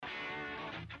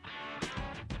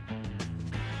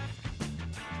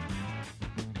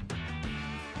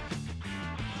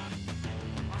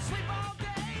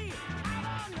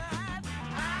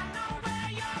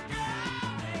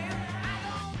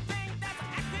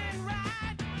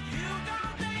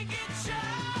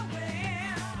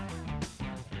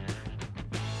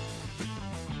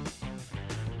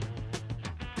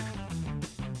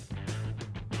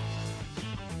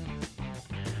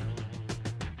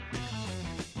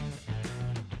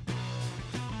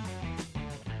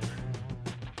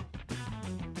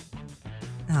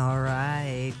All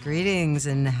right. Greetings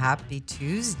and happy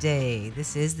Tuesday.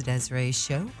 This is the Desiree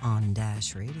Show on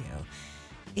Dash Radio.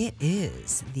 It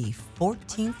is the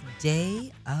 14th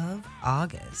day of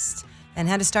August. And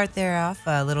had to start there off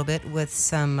a little bit with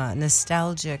some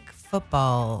nostalgic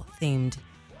football-themed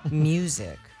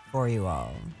music for you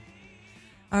all.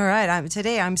 All right.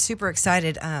 Today I'm super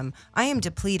excited. I am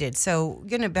depleted, so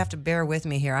you're going to have to bear with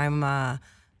me here. I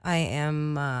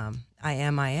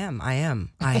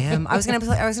was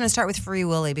gonna start with Free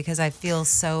Willy because I feel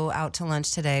so out to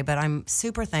lunch today, but I'm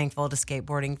super thankful to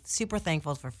skateboarding, super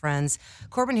thankful for friends.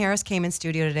 Corbin Harris came in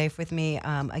studio today with me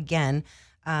again.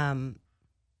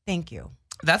 Thank you.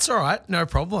 That's all right, no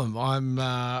problem.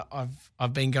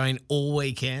 I've been going all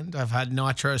weekend. I've had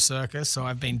Nitro Circus, so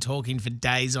I've been talking for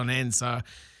days on end. So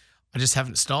I just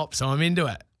haven't stopped. So I'm into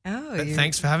it. Oh, but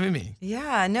thanks for having me.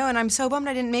 Yeah, no, and I'm so bummed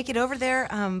I didn't make it over there.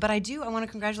 But I want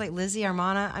to congratulate Lizzie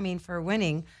Armana. For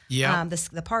winning. Yeah.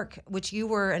 The park, which you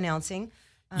were announcing.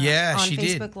 Yeah, on she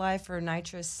Facebook did. Live for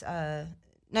Nitrous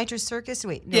Circus.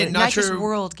 Wait, no, Yeah, Nitrous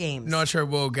World Games. Nitro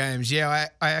World Games. Yeah,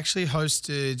 I actually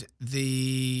hosted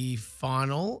the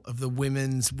final of the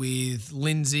women's with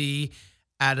Lindsay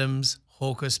Adams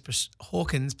Hawkins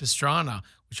Pastrana,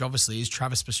 which obviously is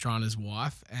Travis Pastrana's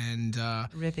wife, and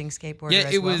ripping skateboarder. Yeah,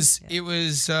 as it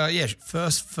was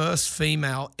first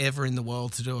female ever in the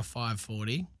world to do a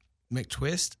 540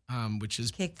 McTwist, which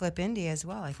is kickflip Indy as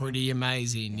well. I think. Pretty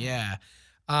amazing. Yeah.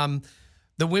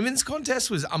 The women's contest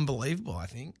was unbelievable. I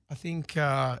think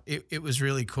it was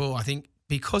really cool. I think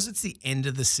because it's the end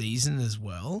of the season as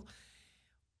well,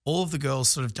 all of the girls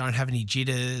sort of don't have any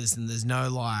jitters, and there's no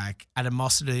like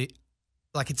animosity.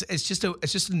 Like it's just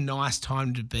a nice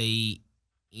time to be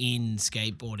in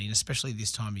skateboarding, especially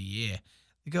this time of year.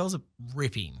 The girls are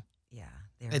ripping. Yeah,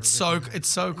 it's so cool.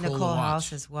 Nicole to watch.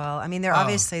 House as well. They're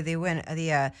obviously they win.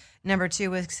 The number 2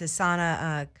 was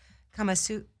Susanna Kamura.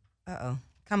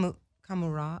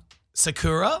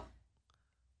 Sakura.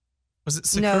 Was it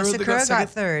Sakura? No, Sakura got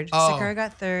third. Oh. Sakura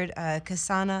got third.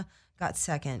 Kasana got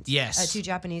second. Yes. 2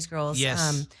 Japanese girls.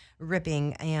 Yes.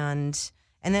 Ripping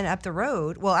and then up the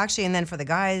road, well, actually, and then for the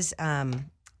guys,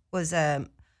 was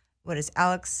what is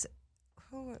Alex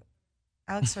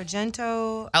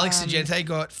Sargento? Alex Sargento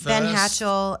got first. Ben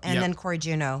Hatchell, and Yep. then Corey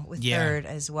Juno with third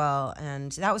as well.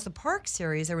 And that was the park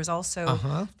series. There was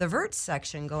also the vert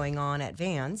section going on at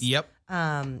Vans. Yep.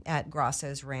 At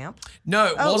Grosso's ramp. No,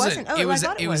 it wasn't. Oh, it was. I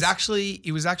thought It was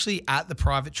actually at the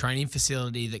private training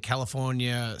facility that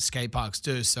California skate parks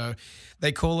do. So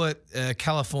they call it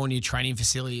California Training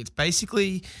Facility. It's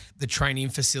basically the training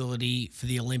facility for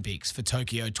the Olympics for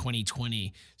Tokyo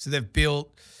 2020. So they've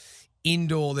built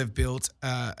indoor. They've built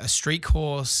a street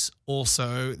course,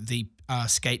 also the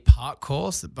skate park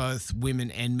course that both women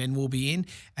and men will be in,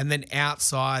 and then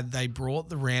outside they brought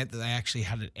the ramp that they actually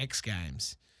had at X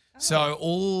Games. So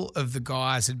all of the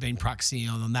guys had been practicing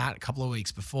on that a couple of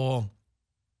weeks before.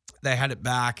 They had it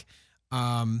back.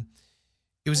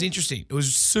 It was interesting. It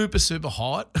was super, super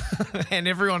hot, and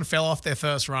everyone fell off their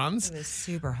first runs. It was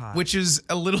super hot. Which is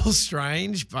a little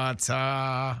strange, but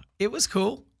it was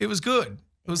cool. It was good.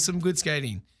 It was some good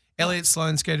skating. Elliot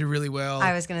Sloan skated really well.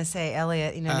 I was going to say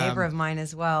Elliot, neighbor of mine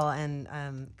as well, and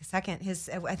second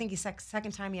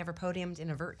time he ever podiumed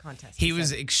in a vert contest. He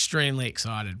was extremely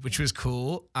excited, which was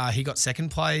cool. He got second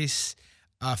place.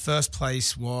 First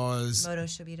place was Moto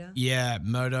Shibito. Yeah,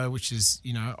 Moto, which is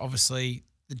obviously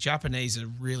the Japanese are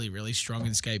really, really strong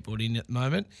in skateboarding at the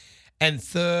moment. And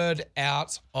third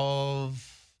out of,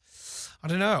 I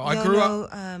don't know. I grew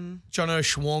up. John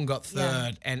O'Schwarn got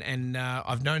third, and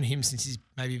I've known him since he's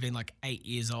maybe been like 8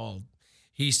 years old.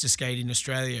 He used to skate in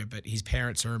Australia, but his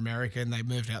parents are American. They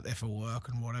moved out there for work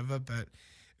and whatever. But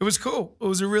it was cool. It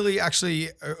was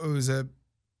a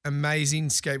amazing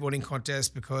skateboarding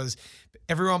contest because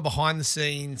everyone behind the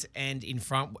scenes and in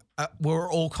front were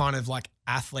all kind of like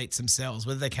athletes themselves,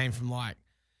 whether they came from like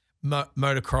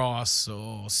motocross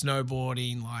or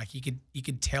snowboarding. Like you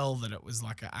could tell that it was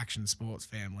like an action sports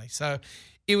family. So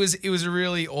it was a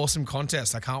really awesome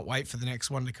contest. I can't wait for the next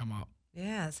one to come up.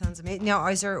 Yeah, it sounds amazing. Now,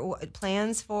 is there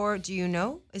plans for? Do you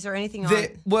know? Is there anything on?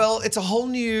 Well, it's a whole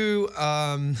new.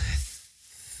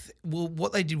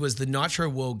 What they did was the Nitro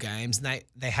World Games, and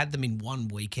they had them in one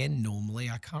weekend normally.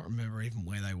 I can't remember even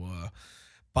where they were,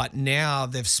 but now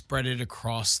they've spread it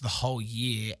across the whole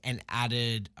year and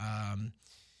added.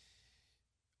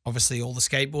 Obviously all the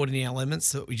skateboarding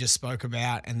elements that we just spoke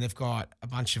about, and they've got a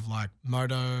bunch of like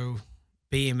moto,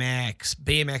 BMX.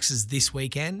 BMX is this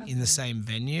weekend in the same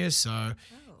venue. So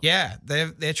yeah,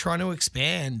 they're trying to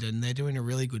expand, and they're doing a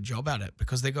really good job at it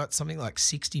because they got something like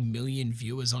 60 million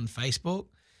viewers on Facebook.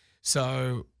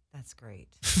 So That's great.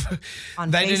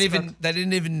 They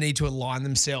didn't even need to align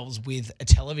themselves with a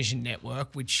television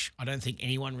network, which I don't think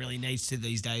anyone really needs to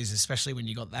these days, especially when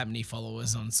you got that many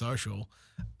followers on social.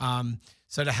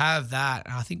 So to have that,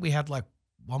 I think we had like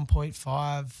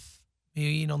 1.5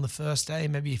 million on the first day,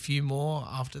 maybe a few more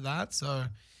after that. So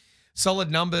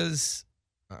solid numbers,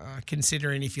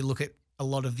 considering if you look at a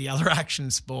lot of the other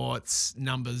action sports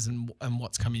numbers and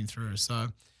what's coming through. So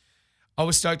I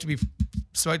was stoked to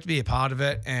be a part of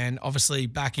it, and obviously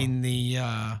back in the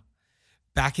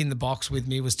box with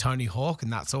me was Tony Hawk,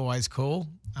 and that's always cool.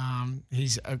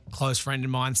 He's a close friend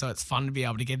of mine, so it's fun to be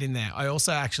able to get in there. I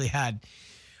also actually had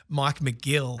Mike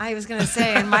McGill. I was going to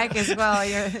say, and Mike as well.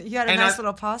 You had a nice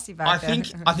little posse back there.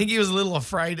 I think he was a little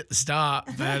afraid at the start,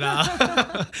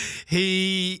 but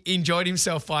he enjoyed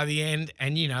himself by the end,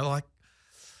 and like.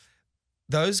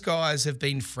 Those guys have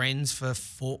been friends for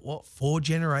four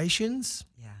generations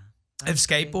of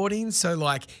skateboarding. So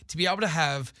like to be able to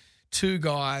have two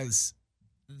guys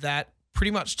that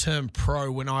pretty much turned pro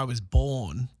when I was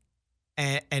born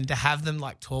and to have them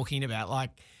like talking about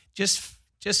like just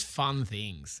fun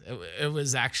things. It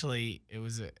was a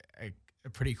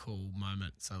pretty cool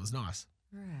moment. So it was nice.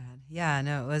 Rad. Yeah,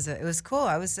 no, it was cool.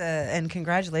 And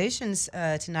congratulations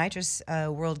to Nitrous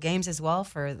World Games as well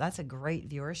that's a great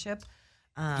viewership.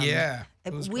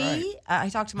 It was great. I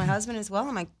talked to my husband as well.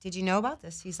 I'm like, did you know about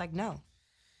this? He's like, no.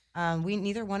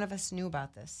 Neither one of us knew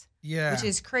about this. Yeah. Which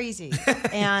is crazy.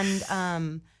 And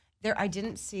I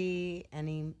didn't see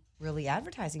any really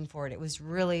advertising for it. It was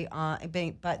really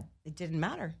but it didn't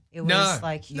matter. It was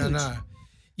like huge. No.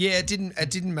 Yeah, it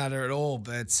didn't matter at all,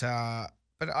 but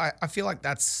I feel like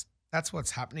that's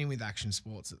what's happening with action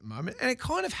sports at the moment. And it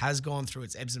kind of has gone through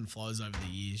its ebbs and flows over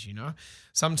the years,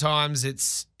 Sometimes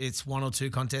it's 1 or 2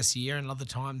 contests a year, and other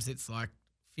times it's like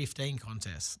 15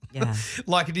 contests. Yeah.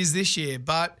 Like it is this year.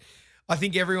 But I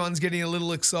think everyone's getting a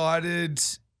little excited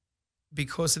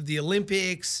because of the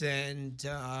Olympics, and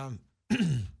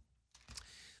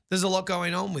there's a lot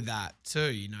going on with that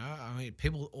too, I mean,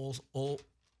 people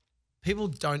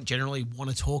don't generally want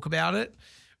to talk about it,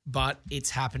 but it's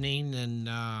happening, and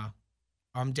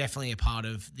I'm definitely a part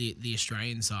of the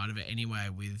Australian side of it anyway,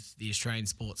 with the Australian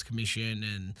Sports Commission,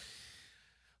 and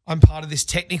I'm part of this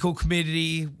technical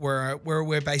committee where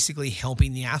we're basically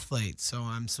helping the athletes. So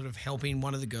I'm sort of helping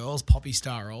one of the girls, Poppy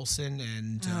Star Olsen,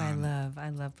 and I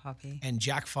love Poppy, and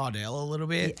Jack Fardell a little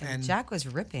bit. Yeah, and Jack was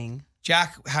ripping.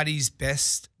 Jack had his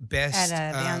best at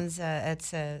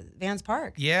Vans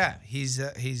Park. Yeah,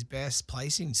 his best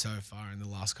placing so far in the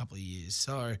last couple of years.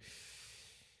 So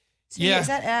is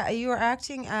that you are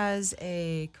acting as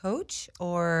a coach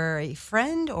or a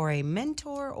friend or a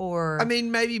mentor or? I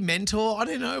mean, maybe mentor. I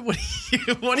don't know. What do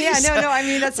you say? No. I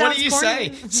mean, that sounds. What do you say?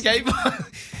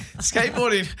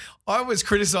 Skateboarding. I was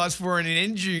criticised for an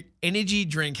energy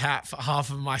drink hat for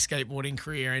half of my skateboarding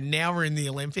career, and now we're in the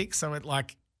Olympics. So I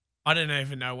don't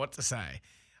even know what to say.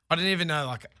 I don't even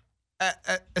know.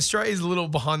 Australia's a little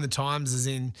behind the times, as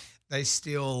in they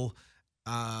still.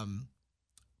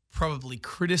 Probably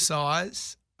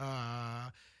criticize a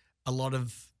lot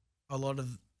of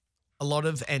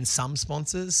and some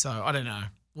sponsors. So I don't know.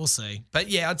 We'll see. But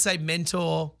yeah, I'd say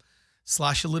mentor /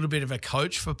 a little bit of a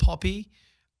coach for Poppy.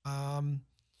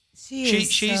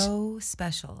 She's so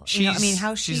special.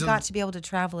 How she got to be able to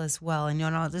travel as well. And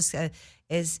this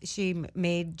is she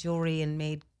made jewelry and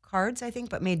made cards, I think,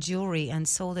 but made jewelry and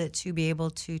sold it to be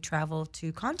able to travel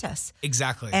to contests.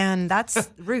 Exactly. And that's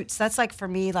roots. That's like, for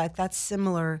me, like that's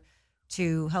similar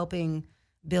to helping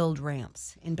build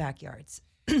ramps in backyards.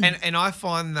 and I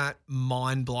find that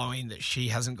mind-blowing that she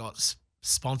hasn't got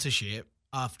sponsorship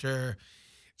after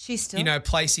she's still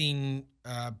placing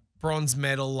bronze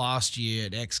medal last year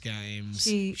at X Games.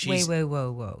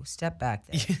 Whoa. Step back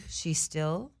there. She's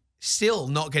still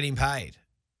not getting paid.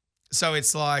 So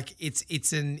it's like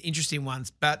it's an interesting one,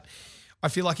 but I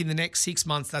feel like in the next 6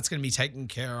 months that's going to be taken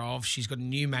care of. She's got a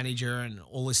new manager and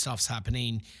all this stuff's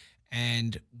happening,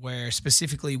 and we're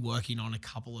specifically working on a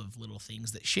couple of little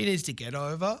things that she needs to get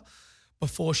over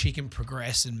before she can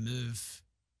progress and move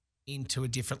into a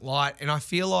different light. And I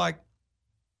feel like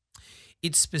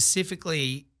it's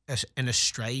specifically an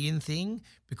Australian thing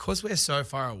because we're so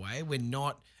far away. We're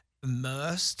not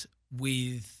immersed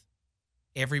with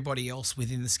everybody else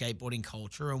within the skateboarding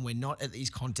culture, and we're not at these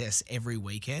contests every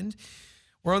weekend.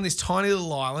 We're on this tiny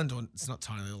little island, or it's not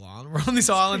tiny little island. We're on this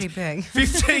island pretty big.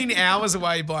 15 hours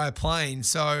away by a plane.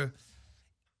 So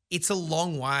it's a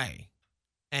long way,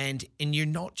 and you're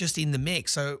not just in the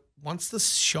mix. So once the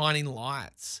shining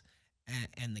lights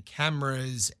and the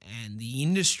cameras and the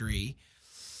industry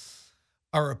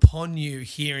are upon you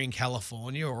here in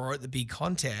California or at the big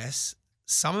contests,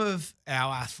 some of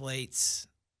our athletes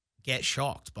get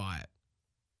shocked by it,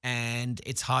 and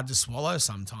it's hard to swallow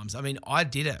sometimes. I mean, I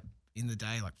did it in the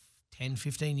day like 10,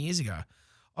 15 years ago.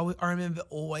 I remember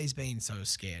always being so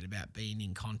scared about being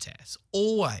in contests.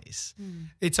 Always.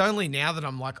 It's only now that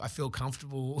I'm like, I feel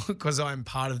comfortable because I'm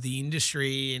part of the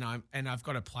industry and I've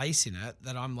got a place in it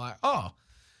that I'm like, oh,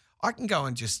 I can go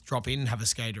and just drop in and have a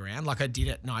skate around like I did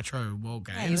at Nitro World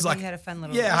Games. Yeah, you had a fun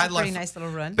little, I had pretty nice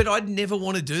little run. But I'd never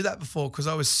want to do that before because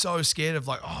I was so scared of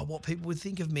like, oh, what people would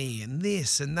think of me and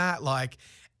this and that. Like,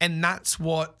 and that's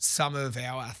what some of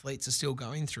our athletes are still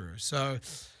going through. So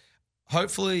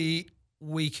hopefully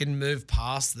we can move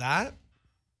past that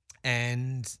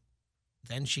and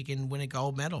then she can win a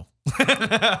gold medal.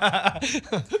 Right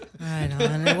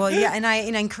on. Well, yeah, and I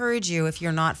encourage you, if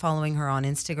you're not following her on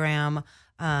Instagram,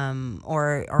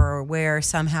 or aware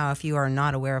somehow, if you are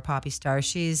not aware of Poppy Star,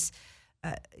 she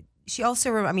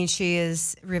also, I mean, she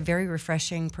is a very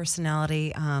refreshing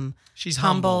personality. She's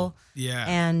humble. Yeah.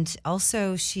 And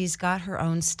also she's got her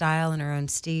own style and her own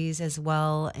steez as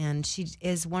well. And she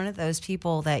is one of those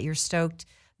people that you're stoked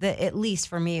that, at least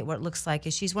for me, what it looks like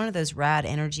is she's one of those rad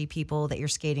energy people that you're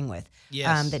skating with.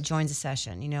 Yes. That joins a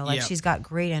session, she's got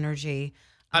great energy.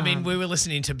 I mean, we were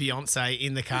listening to Beyonce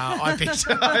in the car. I picked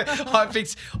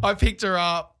her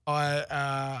up.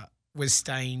 I was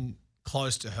staying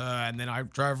close to her, and then I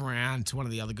drove around to one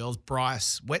of the other girls,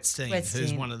 Bryce Wetstein,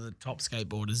 who's one of the top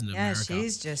skateboarders in America. Yeah,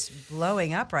 she's just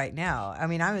blowing up right now. I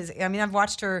mean, I've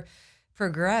watched her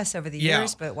progress over the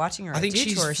years, but watching her, I think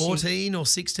she's 14 or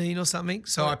 16 or something.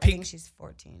 So I think she's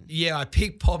 14. Yeah, I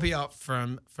picked Poppy up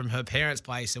from her parents'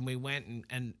 place, and we went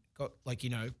and got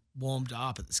warmed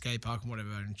up at the skate park and whatever,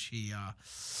 and she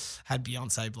had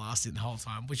Beyonce blasting the whole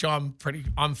time, which I'm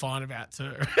fine about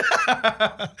too.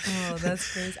 Oh,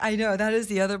 that's crazy. I know, that is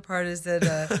the other part, is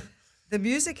that the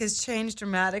music has changed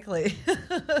dramatically.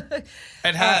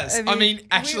 It has. I mean,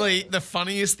 actually, the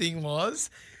funniest thing was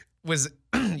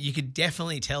you could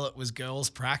definitely tell it was girls'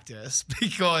 practice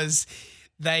because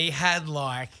they had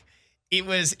it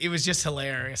was just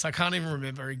hilarious. I can't even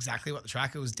remember exactly what the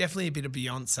track. It was definitely a bit of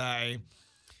Beyonce.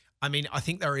 I mean, I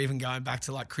think they were even going back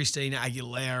to Christina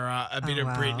Aguilera, a bit of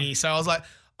Britney. So I was like,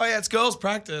 oh yeah, it's girls'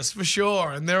 practice for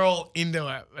sure, and they're all into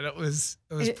it. But it was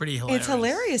pretty hilarious. It's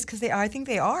hilarious because I think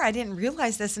they are. I didn't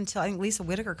realize this until I think Lisa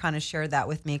Whitaker kind of shared that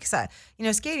with me, because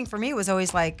skating for me was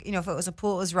always if it was a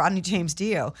pool, it was Rodney James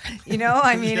Dio,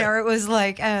 I mean, or it was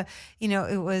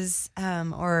it was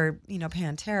or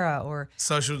Pantera or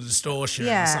Social Distortion.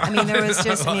 Yeah, I mean, there was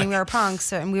just we were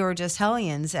punks and we were just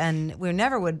hellions, and we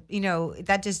never would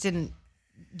that just didn't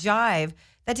jive.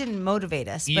 That didn't motivate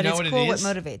us, but it's cool what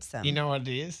motivates them. You know what it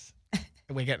is?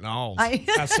 We're getting old.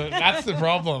 That's the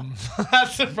problem.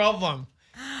 That's the problem.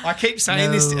 I keep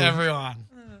saying this to everyone.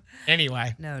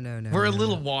 Anyway. No. We're a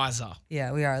little wiser.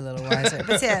 Yeah, we are a little wiser.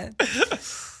 But yeah.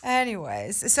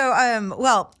 Anyways, so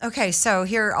okay, so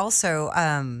here also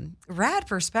rad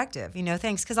perspective,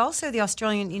 thanks, because also the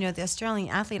Australian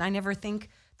athlete, I never think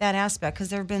that aspect, because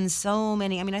there have been so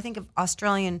many. I mean, I think of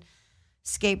Australian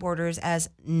skateboarders as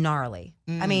gnarly.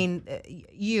 I mean,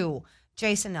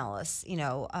 Jason Ellis,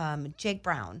 Jake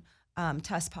Brown,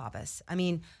 Tuss Pappas. I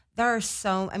mean, there's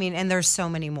so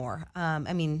many more.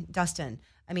 Dustin.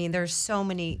 I mean, there's so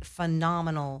many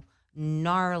phenomenal,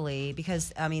 gnarly,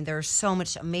 because there's so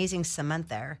much amazing cement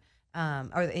there,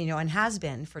 and has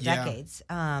been for decades.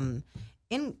 In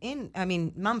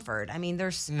Mumford. I mean,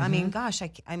 there's. I mean, gosh,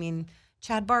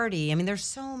 Chad Barty. I mean, there's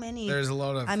so many. There's a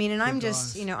lot of. And I'm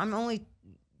just, I'm only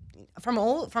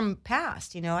from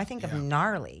past. I think of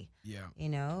gnarly. Yeah.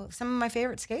 Some of my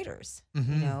favorite skaters.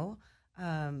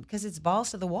 Because it's balls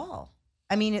to the wall.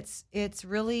 I mean, it's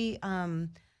really,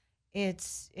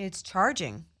 it's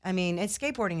charging. I mean,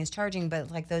 skateboarding is charging,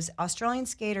 but those Australian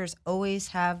skaters always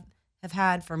have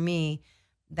had for me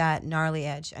that gnarly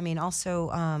edge. I mean,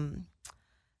 also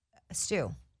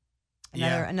Stu,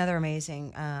 another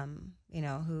amazing.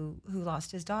 Who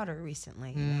lost his daughter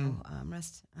recently,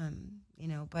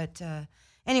 but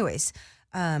anyways,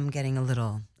 getting a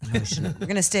little emotional. We're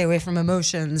going to stay away from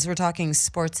emotions. We're talking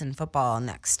sports and football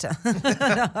next.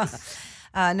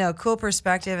 No, cool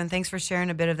perspective, and thanks for sharing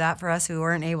a bit of that for us who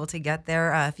weren't able to get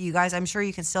there. If you guys, I'm sure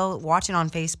you can still watch it on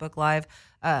Facebook Live.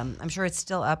 I'm sure it's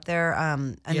still up there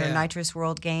under Nitrous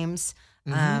World Games.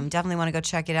 Definitely want to go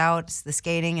check it out. It's the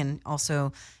skating, and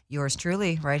also yours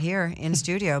truly right here in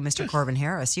studio, Mr. Corbin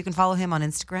Harris. You can follow him on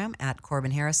Instagram at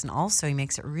Corbin Harris, and also he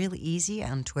makes it really easy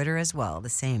on Twitter as well, the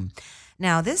same.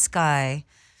 Now, this guy,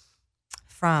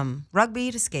 from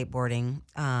rugby to skateboarding,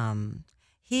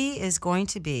 he is going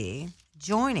to be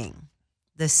joining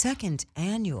the second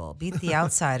annual Beat the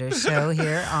Outsiders show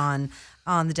here on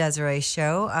the Desiree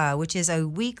Show, which is a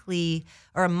weekly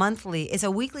or a monthly. It's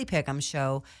a weekly pick'em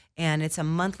show, and it's a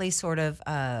monthly sort of.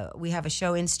 We have a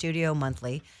show in studio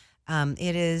monthly.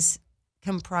 It is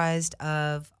comprised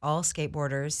of all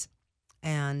skateboarders,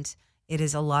 and it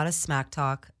is a lot of smack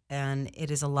talk, and it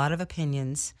is a lot of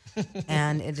opinions,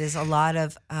 and it is a lot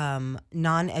of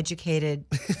non-educated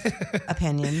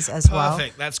opinions as well.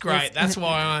 Perfect. That's great. That's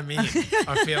why I'm in.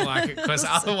 I feel like it, because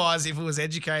otherwise, if it was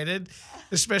educated,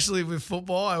 especially with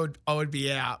football, I would be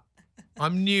out.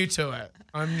 I'm new to it.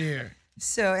 I'm new.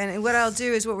 So, and what I'll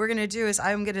do is, what we're going to do is,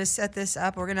 I'm going to set this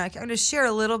up. I'm going to share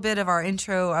a little bit of our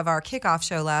intro of our kickoff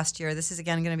show last year. This is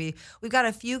again going to be. We've got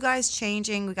a few guys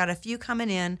changing. We've got a few coming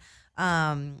in.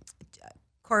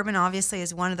 Corbin obviously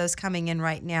is one of those coming in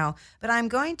right now. But I'm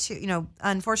going to,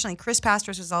 unfortunately, Chris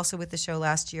Pastors was also with the show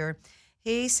last year.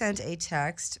 He sent a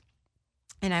text,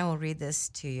 and I will read this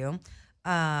to you.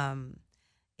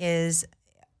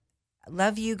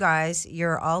 Love you guys.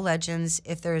 You're all legends.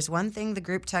 If there is one thing the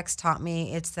group text taught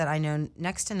me, it's that I know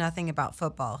next to nothing about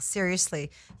football.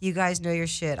 Seriously, you guys know your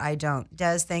shit. I don't.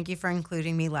 Des, thank you for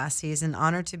including me last season.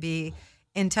 Honored to be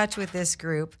in touch with this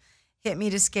group. Hit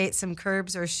me to skate some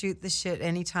curbs or shoot the shit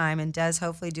anytime. And Des,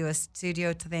 hopefully do a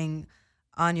studio thing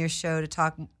on your show to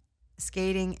talk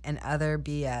skating and other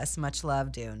BS. Much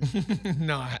love, Dune.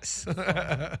 Nice.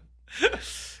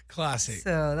 Classic.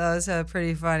 So that was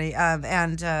pretty funny.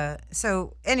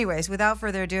 So, anyways, without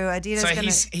further adu, Adidas.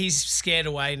 So he's scared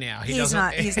away now. He's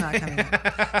not coming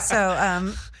up. So,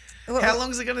 how long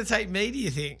is it going to take me? Do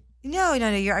you think? No.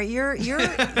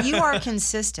 You are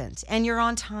consistent, and you're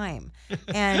on time,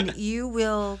 and you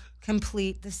will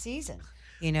complete the season.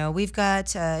 We've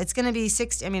got it's going to be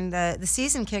 6. I mean, the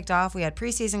season kicked off. We had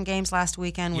preseason games last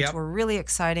weekend, which were really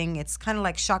exciting. It's kind of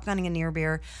like shotgunning a near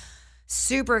beer.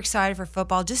 Super excited for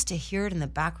football, just to hear it in the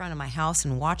background of my house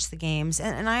and watch the games.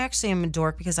 And I actually am a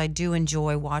dork because I do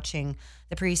enjoy watching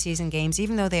the preseason games,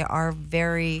 even though they are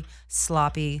very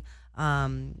sloppy.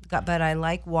 But I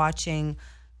like watching,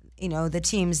 the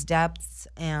team's depths,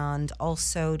 and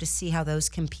also to see how those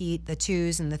compete, the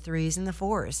 2s and the 3s and the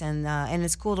 4s. And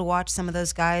it's cool to watch some of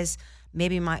those guys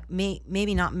maybe not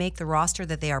make the roster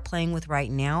that they are playing with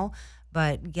right now,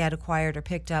 but get acquired or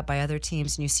picked up by other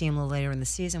teams, and you see them a little later in the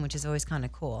season, which is always kind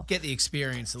of cool. Get the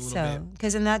experience a little bit.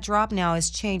 Because in that drop now has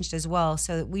changed as well.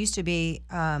 So we used to be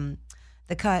there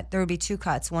would be 2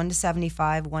 cuts, 1 to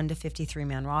 75, 1 to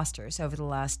 53-man rosters over the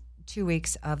last 2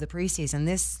 weeks of the preseason.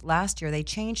 This last year, they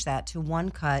changed that to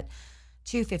 1 cut,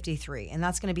 253, and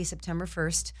that's going to be September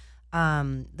 1st.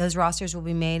 Those rosters will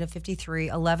be made of 53.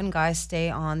 11 guys stay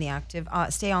on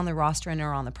the roster and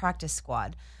are on the practice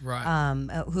squad,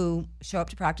 right? Who show up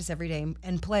to practice every day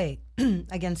and play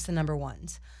against the number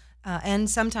ones. And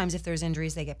sometimes if there's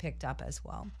injuries, they get picked up as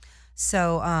well.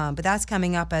 So, but that's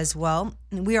coming up as well.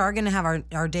 We are going to have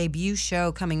our debut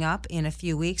show coming up in a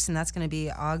few weeks, and that's going to be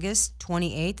August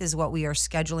 28th is what we are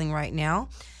scheduling right now.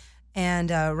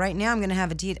 And right now I'm going to have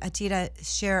Atita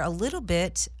share a little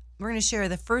bit. We're going to share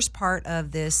the first part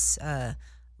of this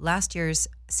last year's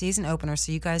season opener,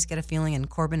 so you guys get a feeling, and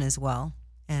Corbin as well.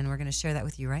 And we're going to share that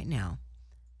with you right now.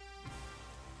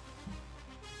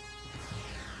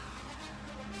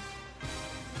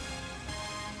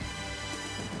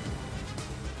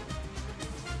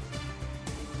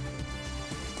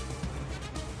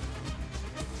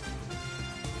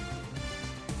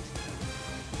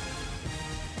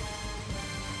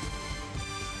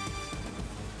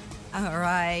 All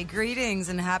right, greetings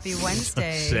and happy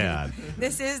Wednesday. Sad.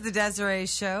 This is the Desiree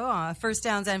Show, First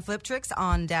Downs and Flip Tricks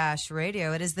on Dash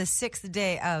Radio. It is the 6th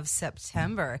day of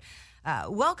September.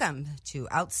 Welcome to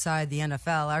Outside the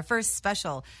NFL, our first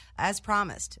special, as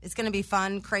promised. It's going to be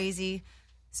fun, crazy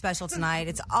special tonight.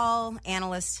 It's all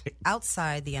analysts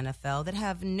outside the NFL that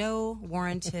have no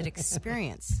warranted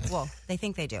experience. Well, they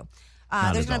think they do.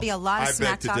 There's going to be a lot of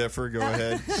smack talk. I beg to differ. Go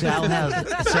ahead. Sal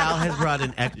has brought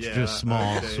an extra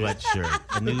small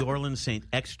sweatshirt. A New Orleans Saint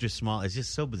extra small. It's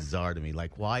just so bizarre to me.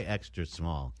 Like, why extra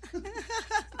small?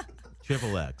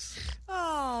 Triple X.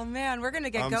 Oh, man. We're going to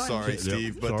get going. I'm sorry,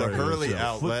 Steve, but the Hurley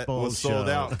outlet was sold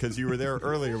out because you were there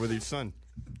earlier with your son.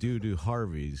 Due to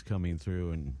Harvey's coming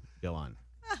through and go on.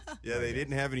 Yeah, they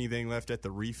didn't have anything left at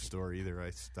the Reef store either. I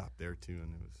stopped there, too,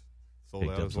 and it was sold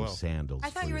out as well. Sandals. I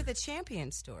thought you were at the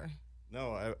Champion store.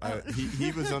 No,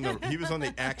 he was on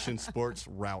the Action Sports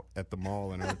route at the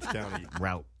mall in Orange County.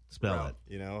 Spell it.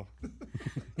 You know,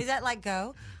 is that like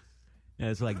go? Yeah,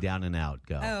 it's like down and out.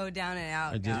 Go. Oh, down and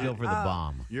out. Just go for the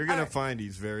bomb. You're gonna find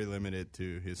he's very limited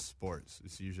to his sports.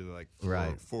 It's usually like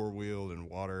four-wheeled and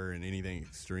water and anything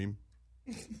extreme.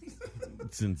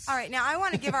 Since All right, now I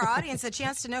want to give our audience a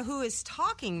chance to know who is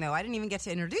talking, though. I didn't even get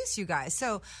to introduce you guys.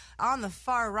 So on the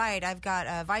far right, I've got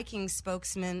a Viking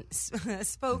spokesman,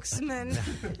 Skull,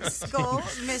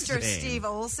 Mr. Steve I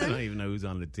don't Olson. even know who's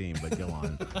on the team, but go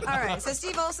on. All right, so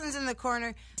Steve Olson's in the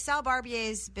corner. Sal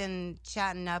Barbier's been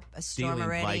chatting up a storm Stealing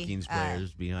already. Vikings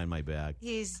players behind my back.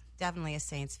 He's definitely a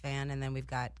Saints fan, and then we've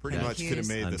got Pretty Kenny much Hughes. could have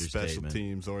made the special Understatement.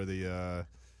 teams or the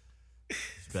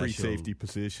free Special- safety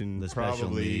position the special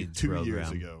probably needs 2 years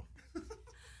program. ago.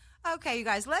 Okay, you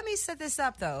guys, let me set this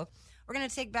up, though. We're going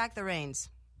to take back the reins.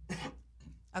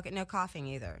 Okay, no coughing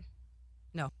either.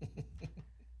 No.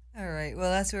 All right.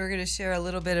 Well, that's what we're going to share a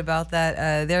little bit about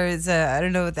that. There is I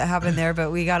don't know what that happened there,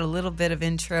 but we got a little bit of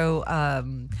intro.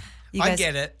 You I guys,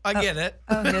 get it. I get it.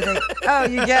 Oh,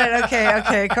 you get it.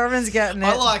 Okay. Corbin's getting it.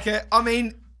 I like it. I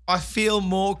mean, I feel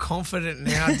more confident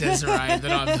now, Desiree, that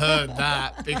I've heard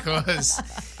that because,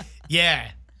 yeah,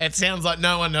 it sounds like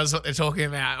no one knows what they're talking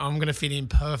about. I'm going to fit in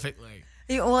perfectly.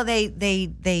 Well, they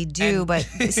do, And- but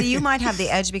see, you might have the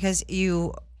edge because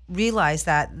you realize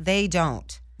that they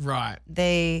don't. Right.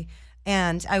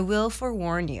 And I will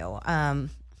forewarn you.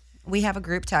 We have a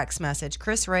group text message.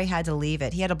 Chris Ray had to leave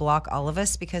it. He had to block all of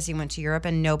us because he went to Europe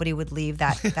and nobody would leave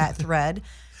that thread,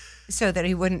 so that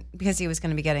he wouldn't, because he was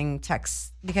going to be getting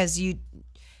texts. Because you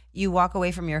walk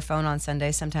away from your phone on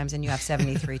Sunday sometimes and you have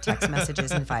 73 text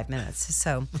messages in 5 minutes.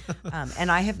 So,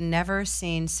 and I have never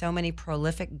seen so many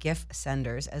prolific GIF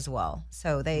senders as well.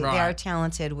 So they are Right.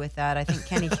 talented with that. I think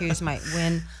Kenny Hughes might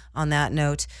win on that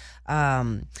note.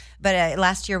 But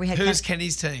last year we had Who's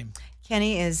Kenny's team?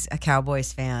 Kenny is a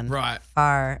Cowboys fan. Right.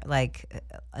 Far like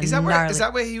Is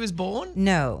that where he was born?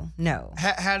 No.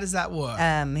 How does that work?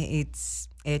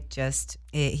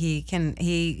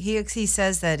 He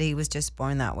says that he was just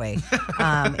born that way.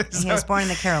 He was born in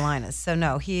the Carolinas, so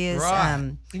no, he is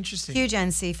Right. Interesting. huge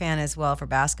NC fan as well for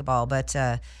basketball, but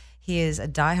he is a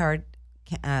diehard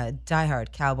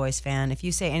Cowboys fan. If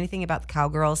you say anything about the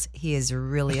Cowgirls, he is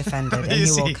really offended, and he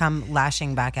Is will he? come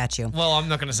lashing back at you. Well, I'm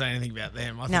not going to say anything about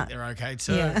them. I No. think they're okay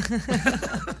too. Yeah.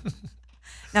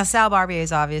 Now, Sal Barbier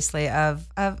is obviously of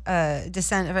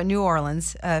descent of New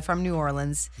Orleans, from New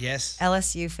Orleans. Yes.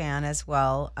 LSU fan as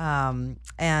well,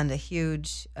 and a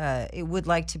huge. It would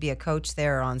like to be a coach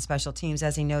there on special teams,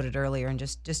 as he noted earlier, and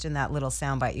just in that little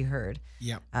soundbite you heard.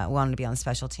 Yep. Wanted to be on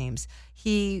special teams.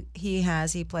 They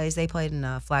played in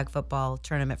a flag football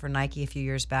tournament for Nike a few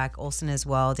years back. Olsen as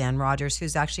well. Dan Rogers,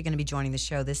 who's actually going to be joining the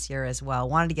show this year as well.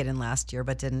 Wanted to get in last year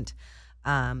but didn't.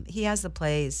 He has the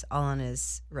plays all on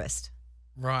his wrist.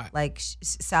 Right. Like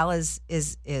Sal is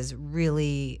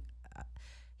really,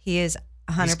 he is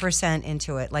 100%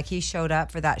 into it. Like he showed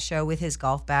up for that show with his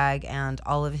golf bag and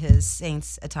all of his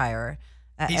Saints attire.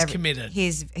 He's committed.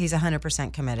 He's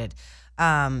 100% committed.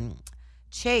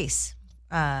 Chase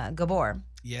Gabor,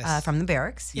 Yes. from the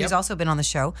Barracks, who's Yep. also been on the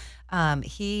show.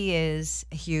 He is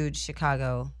a huge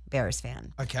Chicago Bears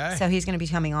fan. Okay. So he's going to be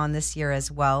coming on this year as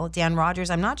well. Dan Rogers,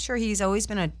 I'm not sure. He's always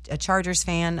been a Chargers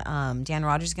fan. Dan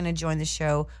Rogers is going to join the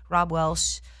show. Rob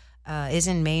Welsh is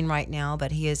in Maine right now,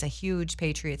 but he is a huge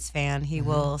Patriots fan. He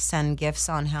will send gifts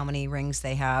on how many rings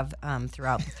they have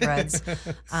throughout the threads.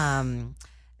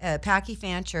 Packy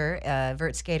Fancher,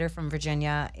 vert skater from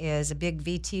Virginia, is a big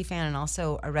VT fan and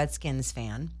also a Redskins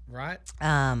fan. Right.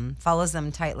 Follows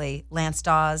them tightly. Lance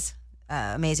Dawes,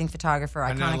 amazing photographer,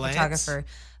 I know iconic Lance. photographer.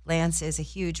 Lance is a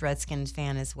huge Redskins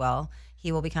fan as well.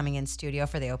 He will be coming in studio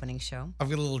for the opening show. I've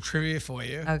got a little trivia for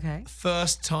you. Okay.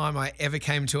 First time I ever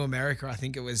came to America, I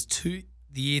think it was the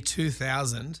year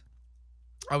 2000.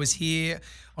 I was here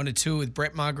on a tour with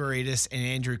Brett Margaritis and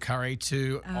Andrew Curry,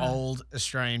 two old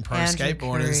Australian pro Andrew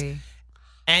skateboarders. Curry.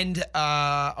 And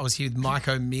I was here with Mike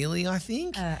O'Mealy, I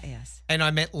think. Yes. And I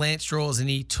met Lance Draws, and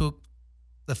he took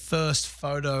the first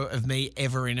photo of me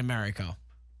ever in America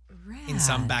in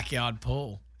some Rad. backyard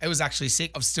pool. It was actually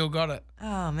sick. I've still got it.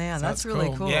 Oh man, So that's that's really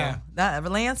cool. cool. Yeah. That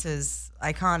Lance is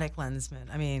iconic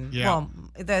lensman. I mean, Yeah. well,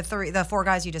 the four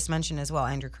guys you just mentioned as well: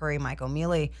 Andrew Curry, Mike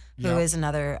O'Mealy, who Yeah. is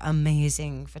another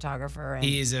amazing photographer. And,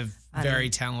 He is a very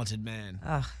talented man.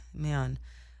 oh man.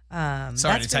 Sorry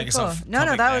That's to take pretty us cool. off No,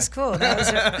 topic that there. was cool.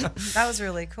 That was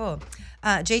really cool.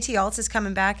 JT Altz is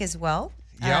coming back as well.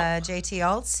 Yep. JT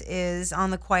Altz is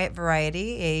on the quiet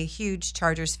variety, a huge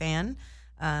Chargers fan.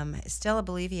 Still, I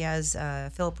believe he has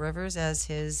Philip Rivers as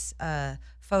his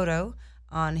photo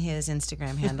on his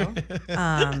Instagram handle.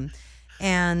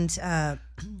 And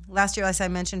last year, as I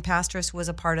mentioned, Pastris was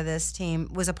a part of this team,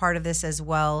 was a part of this as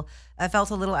well. I felt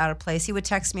a little out of place. He would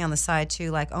text me on the side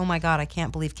too, like, "Oh my God, I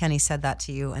can't believe Kenny said that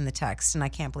to you in the text, and I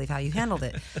can't believe how you handled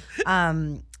it."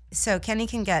 So Kenny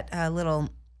can get a little.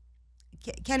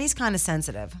 Kenny's kind of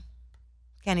sensitive.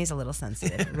 Kenny's a little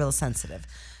sensitive, real sensitive.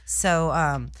 So,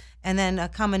 and then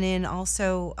coming in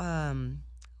also,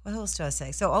 what else do I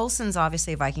say? So Olsen's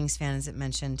obviously a Vikings fan, as it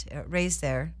mentioned, raised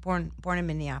there, born in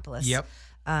Minneapolis. Yep.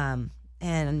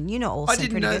 And you know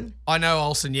Olsen pretty good. I know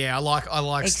Olsen. Yeah, I like Steve a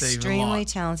lot. Extremely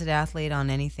talented athlete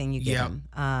on anything you give him.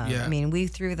 I mean, we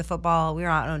threw the football. We were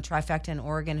out on Trifecta in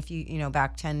Oregon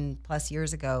back 10 plus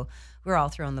years ago. We were all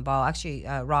throwing the ball. Actually,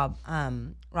 Rob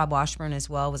Washburn as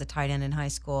well was a tight end in high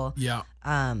school. Yeah.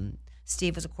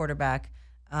 Steve was a quarterback.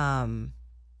 And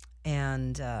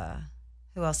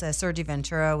who else? Sergio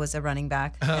Ventura was a running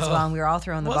back as well. And we were all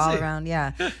throwing the ball around.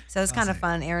 Yeah. So it was kind of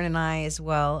fun. Aaron and I as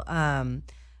well.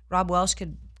 Rob Welsh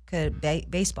could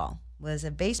baseball, was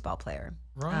a baseball player.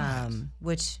 Right.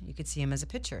 Which you could see him as a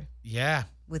pitcher. Yeah.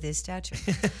 With his stature.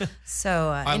 So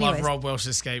I love Rob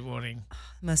Welsh's skateboarding.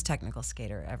 Most technical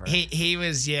skater ever. He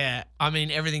was, yeah. I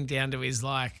mean, everything down to his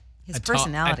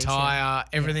personality, attire,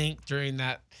 everything during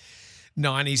that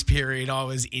 90s period I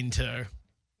was into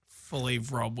fully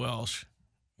Rob Welsh.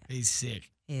 He's sick.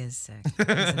 He is sick. He's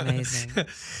amazing.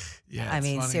 Yeah. I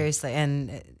mean, funny. seriously.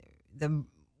 And the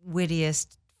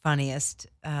wittiest, funniest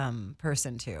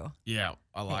person too. Yeah,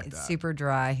 I like that. Super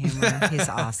dry humor. He's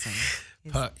awesome.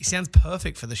 He sounds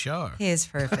perfect for the show. He is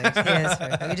perfect.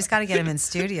 We just got to get him in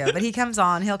studio. But he comes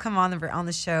on. He'll come on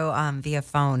the show via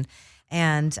phone.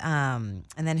 And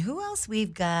then who else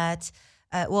we've got?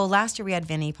 Last year we had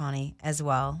Vinny Pawnee as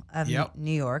well,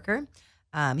 New Yorker.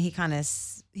 He kind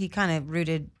of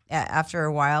rooted after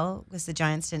a while because the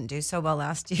Giants didn't do so well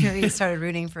last year. He started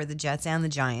rooting for the Jets and the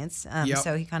Giants.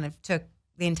 So he kind of took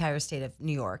the entire state of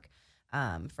New York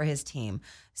for his team.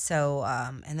 So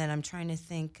and then I'm trying to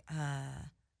think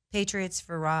Patriots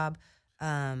for Rob.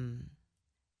 And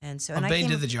I've been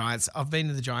to the Giants. I've been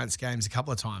to the Giants games a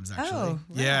couple of times actually. Oh,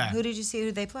 right. Yeah. Who did you see? Who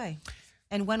did they play?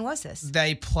 And when was this?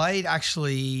 They played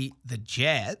actually the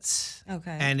Jets.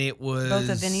 Okay. And it was both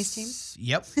of Vinny's teams?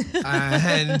 Yep.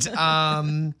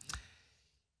 And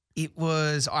it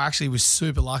was I actually was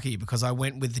super lucky because I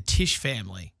went with the Tisch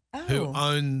family who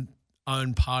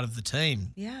own part of the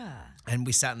team. Yeah. And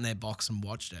we sat in their box and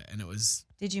watched it and it was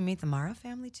Did you meet the Mara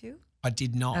family too? I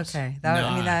did not. Okay.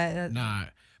 No.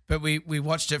 But we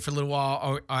watched it for a little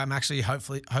while. I'm actually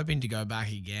hoping to go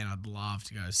back again. I'd love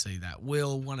to go see that.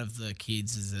 Will, one of the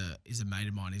kids, is a mate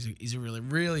of mine. He's a really,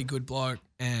 really good bloke.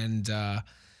 And, I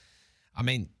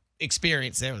mean,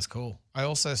 experience there was cool. I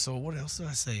also saw, what else did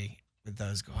I see with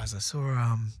those guys? I saw,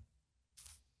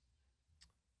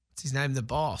 what's his name? The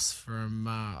Boss from,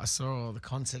 I saw the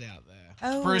concert out there.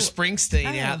 Oh. Bruce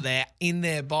Springsteen out there in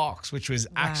their box, which was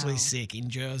actually sick in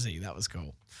Jersey. That was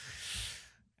cool.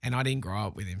 And I didn't grow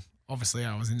up with him. Obviously,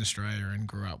 I was in Australia and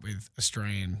grew up with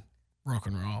Australian rock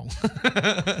and roll.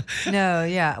 No,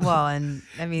 yeah. Well, and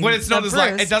I mean, well, it's not as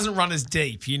it doesn't run as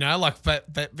deep,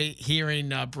 but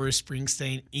hearing Bruce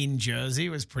Springsteen in Jersey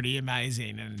was pretty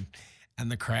amazing,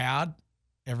 and the crowd,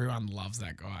 everyone loves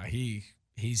that guy.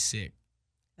 He's sick.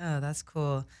 Oh, that's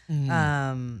cool.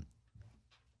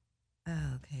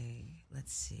 Okay.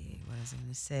 Let's see. What was I going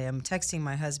to say? I'm texting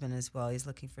my husband as well. He's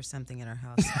looking for something in our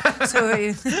house.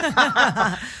 So,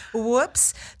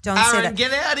 whoops! Don't Aaron, say that.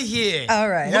 Get out of here. All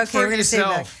right. Look Okay. for We're going to say that.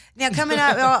 yourself. Now, coming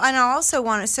up, and I also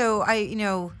want to. So,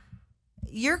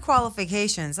 your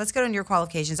qualifications. Let's go to your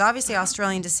qualifications. Obviously,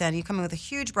 Australian descent. You come in with a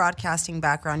huge broadcasting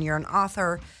background. You're an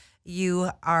author.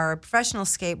 You are a professional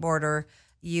skateboarder.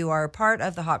 You are part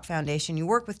of the Hop Foundation. You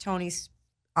work with Tony's.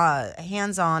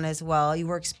 Hands-on as well. You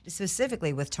work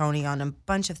specifically with Tony on a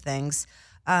bunch of things.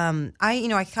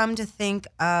 I come to think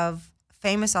of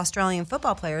famous Australian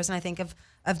football players, and I think of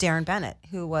Darren Bennett,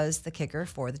 who was the kicker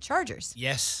for the Chargers.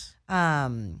 Yes.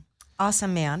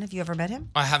 Awesome man. Have you ever met him?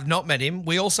 I have not met him.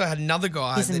 We also had another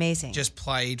guy He's amazing. Just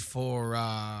played for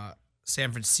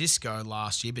San Francisco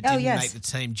last year, but didn't make the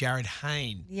team, Jared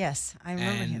Hayne. Yes, I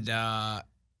remember him.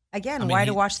 Again, why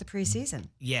to watch the preseason?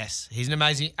 Yes, he's an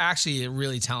amazing, actually a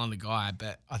really talented guy,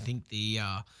 but I think the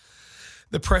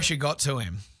pressure got to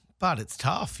him. But it's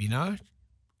tough,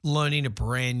 learning a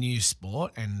brand new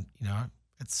sport, and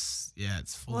it's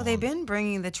full. Well, they've been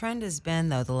the trend has been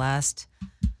though the last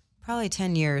probably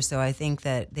 10 years. Though I think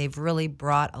that they've really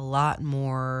brought a lot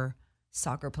more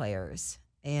soccer players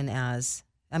in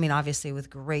obviously with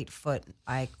great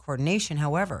foot-eye coordination.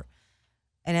 However,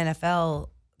 an NFL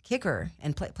kicker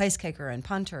and place kicker and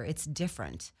punter, it's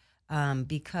different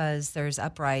because there's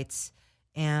uprights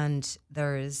and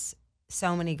there's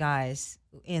so many guys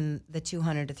in the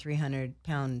 200 to 300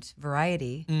 pound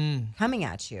variety coming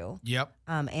at you. Yep.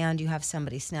 And you have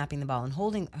somebody snapping the ball and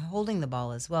holding the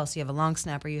ball as well. So you have a long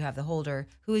snapper, you have the holder,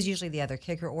 who is usually the other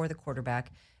kicker or the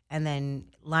quarterback, and then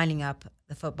lining up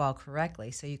the football correctly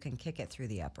so you can kick it through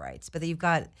the uprights. But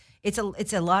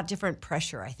it's a lot different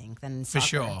pressure, I think, than in soccer. For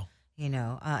sure. You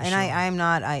know,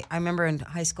 I remember in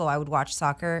high school I would watch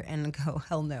soccer and go,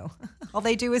 hell no. All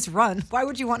they do is run. Why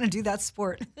would you want to do that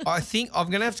sport? I think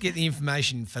I'm going to have to get the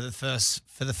information for the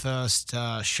first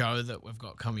show that we've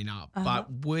got coming up. But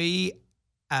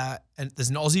and there's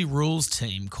an Aussie rules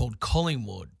team called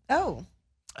Collingwood. Oh.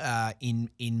 In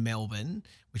Melbourne,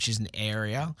 which is an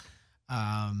area.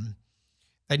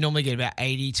 They normally get about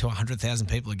 80 to 100,000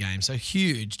 people a game, so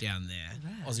huge down there,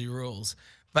 right. Aussie rules.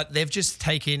 But they've just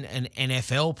taken an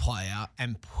NFL player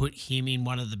and put him in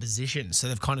one of the positions. So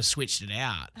they've kind of switched it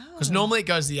out. Because normally it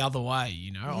goes the other way,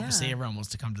 you know. Yeah. Obviously everyone wants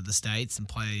to come to the States and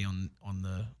play on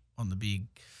the big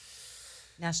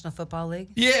National Football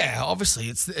League. Yeah, obviously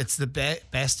it's the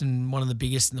best and one of the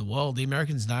biggest in the world. The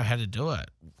Americans know how to do it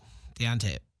down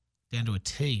to a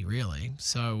T, really.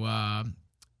 So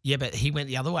but he went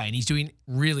the other way and he's doing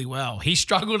really well. He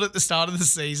struggled at the start of the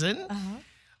season.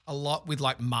 A lot with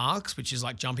like marks, which is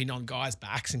like jumping on guys'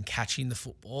 backs and catching the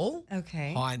football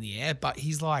high in the air. But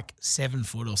he's like 7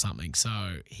 foot or something,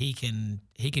 so he can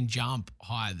jump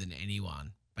higher than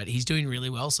anyone. But he's doing really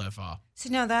well so far. So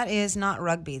no, that is not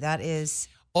rugby. That is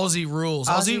Aussie rules.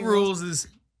 Aussie rules is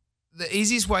the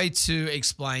easiest way to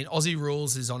explain. Aussie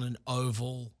rules is on an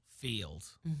oval field,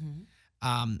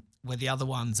 where the other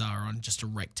ones are on just a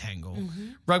rectangle.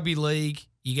 Rugby league,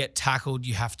 you get tackled,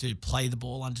 you have to play the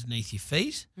ball underneath your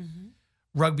feet.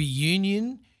 Rugby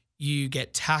union, you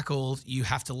get tackled, you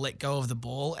have to let go of the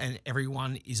ball and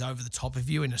everyone is over the top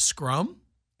of you in a scrum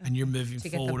and you're moving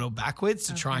forward or backwards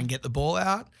to try and get the ball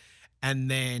out. And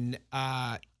then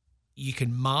you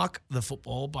can mark the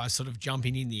football by sort of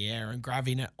jumping in the air and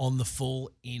grabbing it on the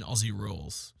full in Aussie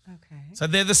rules. Okay. So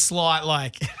they're the slight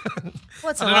like.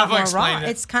 Well, it's a lot more raw.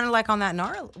 It's kind of like on that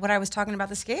NAR. What I was talking about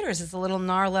the skaters. It's a little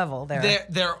NAR level there.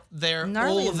 They're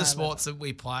all of the sports that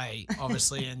we play,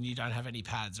 obviously, and you don't have any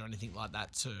pads or anything like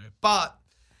that too. But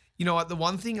you know what? The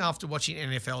one thing after watching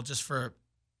NFL just for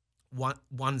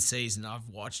one season, I've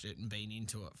watched it and been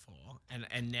into it for,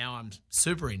 and now I'm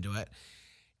super into it,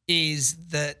 is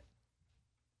that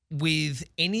with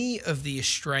any of the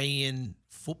Australian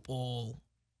football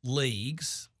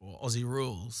leagues or Aussie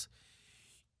rules,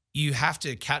 you have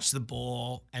to catch the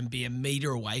ball and be a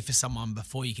meter away for someone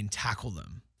before you can tackle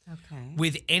them. Okay.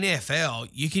 With NFL,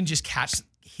 you can just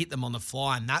hit them on the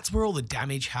fly, and that's where all the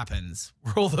damage happens.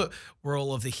 Where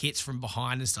all of the hits from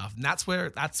behind and stuff. And that's where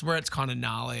it's kind of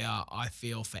gnarlier, I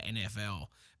feel, for NFL,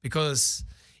 because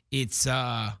it's you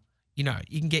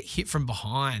can get hit from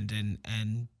behind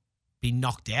and be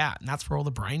knocked out, and that's where all the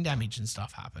brain damage and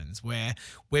stuff happens, where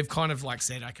we've kind of like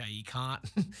said, okay, you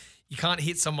can't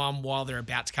hit someone while they're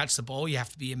about to catch the ball. You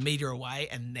have to be a meter away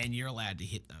and then you're allowed to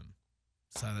hit them.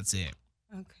 So that's it.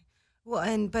 Okay.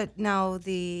 Well, but now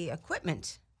the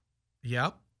equipment.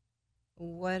 Yep.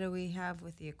 What do we have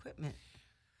with the equipment?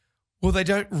 Well, they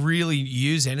don't really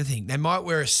use anything. They might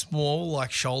wear a small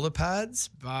like shoulder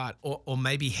pads, or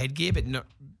maybe headgear, but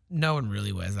no one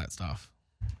really wears that stuff.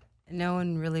 No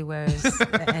one really wears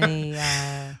any.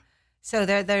 So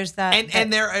there's that,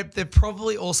 and they're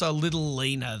probably also a little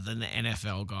leaner than the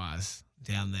NFL guys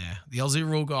down there. The Aussie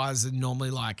rule guys are normally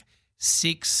like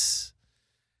 6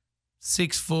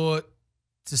 foot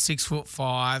to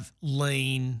 6'5",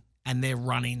 lean, and they're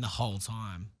running the whole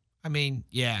time. I mean,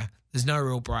 yeah, there's no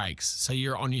real breaks, so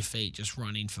you're on your feet just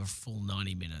running for a full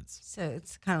 90 minutes. So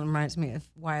it kind of reminds me of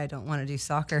why I don't want to do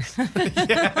soccer.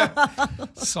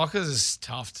 Soccer is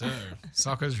tough too.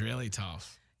 Soccer's really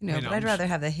tough. But I'd rather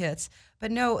have the hits.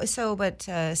 But no, but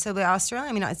Australia,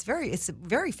 I mean, it's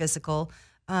very physical.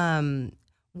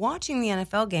 Watching the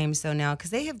NFL games though now,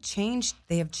 because they have changed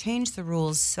the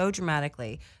rules so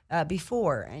dramatically.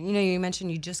 Before, and you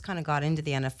mentioned you just kind of got into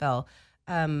the NFL.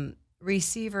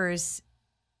 Receivers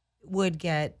would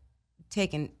get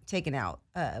taken out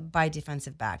by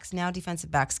defensive backs. Now defensive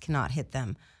backs cannot hit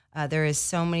them. There is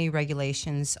so many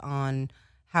regulations on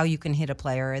how you can hit a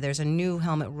player. There's a new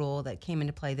helmet rule that came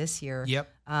into play this year. Yep.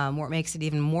 Where it makes it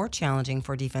even more challenging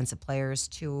for defensive players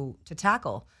to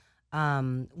tackle.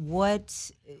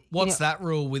 What's that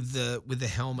rule with the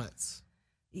helmets?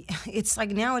 It's like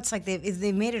now it's like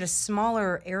they've made it a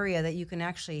smaller area that you can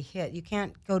actually hit. You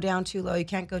can't go down too low. You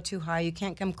can't go too high. You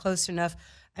can't come close enough.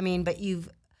 I mean, but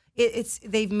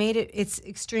they've made it's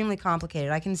extremely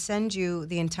complicated. I can send you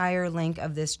the entire link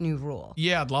of this new rule.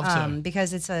 Yeah, I'd love to.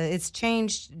 Because it's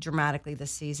changed dramatically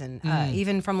this season,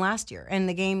 even from last year, and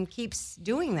the game keeps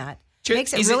doing that. It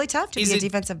makes it really tough to be a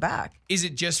defensive back. Is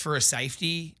it just for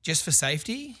safety? Just for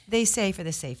safety? They say for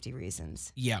the safety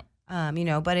reasons. Yeah.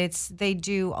 But they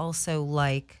do also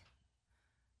like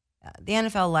the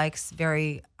NFL likes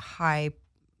very high,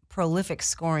 prolific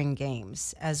scoring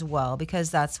games as well because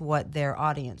that's what their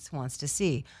audience wants to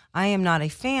see. I am not a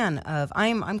fan of.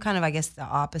 I'm kind of, I guess, the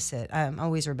opposite. I'm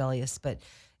always rebellious, but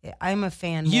I'm a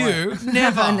fan. You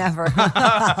never, never,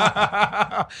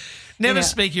 never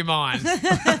speak your mind. But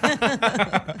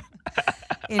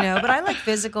I like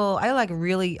physical. I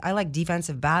like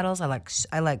defensive battles. I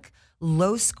like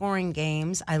low scoring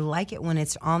games. I like it when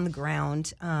it's on the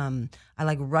ground. I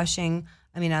like rushing.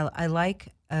 I like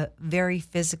a very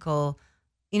physical,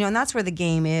 and that's where the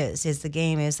game is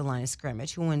the line of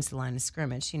scrimmage. Who wins the line of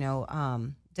scrimmage?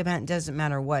 Doesn't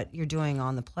matter what you're doing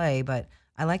on the play, but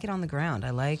I like it on the ground. I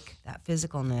like that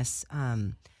physicalness.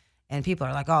 And people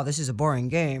are like, oh, this is a boring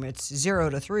game. It's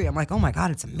 0-3. I'm like, oh my God,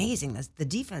 it's amazing. The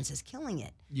defense is killing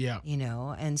it. Yeah.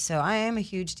 And so I am a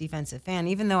huge defensive fan,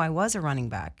 even though I was a running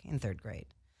back in third grade.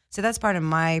 So that's part of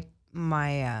my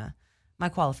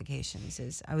qualifications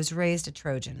is I was raised a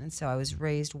Trojan. And so I was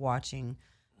raised watching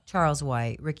Charles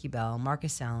White, Ricky Bell,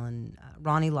 Marcus Allen,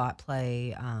 Ronnie Lott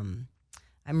play.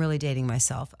 I'm really dating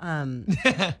myself.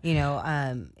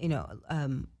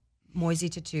 Moise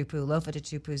Tatupu, Lofa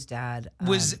Tatupu's dad.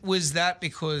 Was that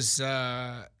because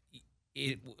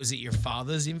was it your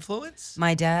father's influence?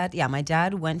 My dad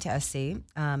went to SC,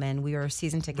 and we were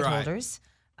season ticket holders.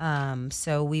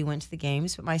 So we went to the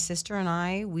games. But my sister and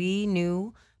I, we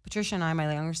knew, Patricia and I,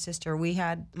 my younger sister,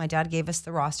 my dad gave us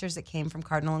the rosters that came from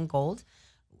Cardinal and Gold.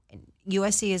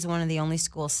 USC is one of the only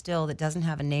schools still that doesn't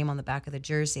have a name on the back of the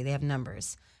jersey. They have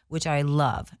numbers, which I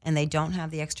love. And they don't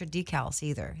have the extra decals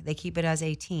either. They keep it as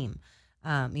a team,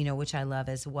 which I love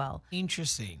as well.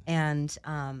 Interesting. And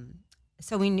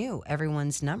so we knew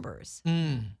everyone's numbers.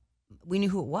 We knew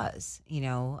who it was,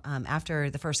 after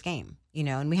the first game,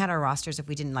 and we had our rosters. If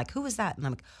we didn't who was that? And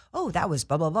I'm like, oh, that was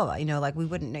blah, blah, blah. We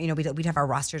wouldn't, we'd have our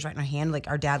rosters right in our hand. Like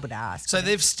our dad would ask. So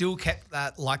they've still kept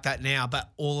that like that now, but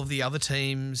all of the other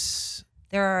teams.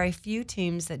 There are a few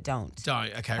teams that don't.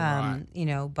 Okay, right.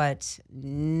 But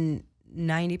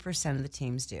 90% of the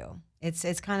teams do.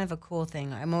 It's kind of a cool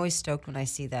thing. I'm always stoked when I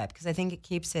see that because I think it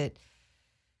keeps it.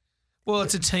 Well,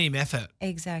 it's a team effort.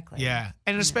 Exactly. Yeah.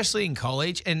 And especially in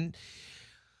college. And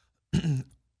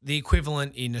the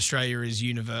equivalent in Australia is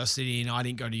university. And I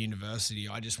didn't go to university.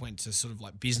 I just went to sort of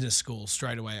like business school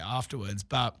straight away afterwards.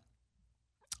 But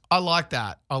I like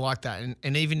that.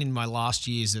 And even in my last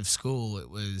years of school, it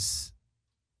was,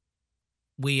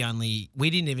 we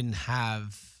didn't even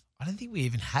have, I don't think we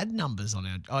even had numbers on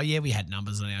we had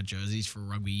numbers on our jerseys for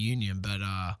rugby union. But,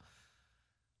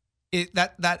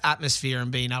 that atmosphere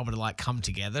and being able to come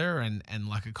together and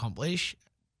accomplish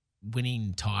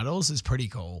winning titles is pretty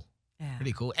cool. Yeah.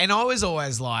 Pretty cool. And I was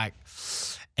always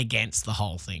against the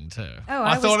whole thing too. Oh,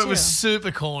 I thought it was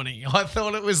super corny. I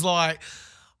thought it was I've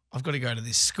got to go to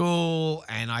this school,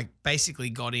 and I basically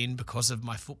got in because of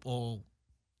my football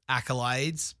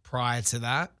accolades prior to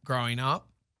that growing up.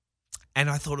 And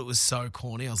I thought it was so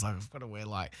corny. I was like, I've got to wear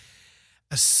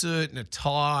a suit and a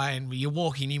tie, and you're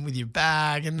walking in with your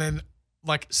bag. And then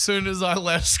as soon as I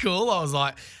left school, I was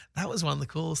like, that was one of the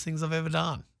coolest things I've ever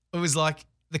done. It was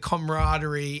the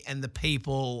camaraderie and the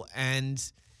people. And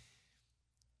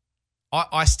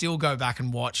I still go back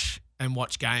and watch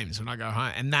games when I go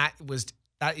home. And that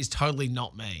is totally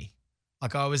not me.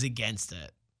 I was against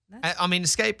it.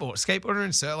 Skateboarder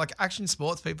and action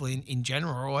sports people in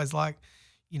general are always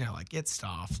get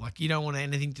stuff. You don't want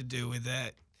anything to do with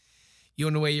it. You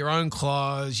want to wear your own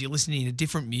clothes. You're listening to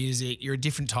different music. You're a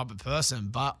different type of person.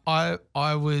 But I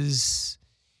was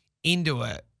into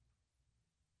it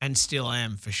and still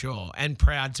am for sure, and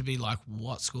proud to be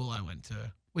what school I went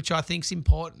to, which I think is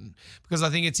important because I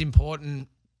think it's important,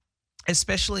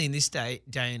 especially in this day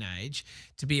and age,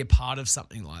 to be a part of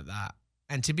something like that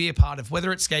and to be a part of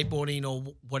whether it's skateboarding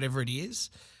or whatever it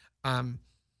is.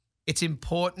 It's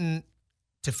important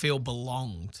to feel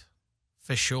belonged.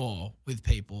 For sure, with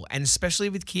people, and especially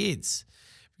with kids,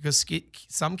 because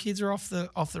some kids are off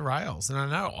the rails, and I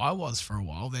know I was for a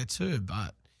while there too.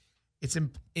 But it's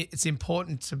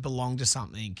important to belong to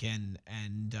something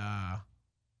and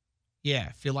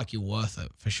feel like you're worth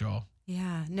it for sure.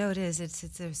 Yeah, no, it is.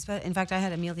 In fact, I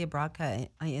had Amelia Brodka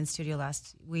in studio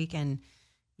last week, and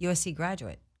USC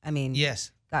graduate.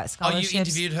 Yes. Got scholarships. Oh, you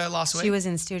interviewed her last week? She was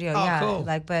in studio. Oh, yeah, cool.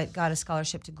 But got a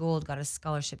scholarship to Gould, got a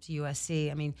scholarship to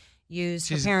USC.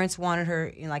 Her parents wanted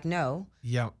her, no.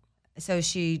 Yeah. So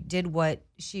she did what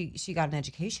she got an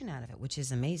education out of it, which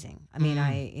is amazing.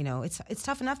 It's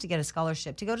tough enough to get a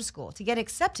scholarship, to go to school, to get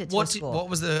accepted to a school. What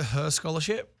was her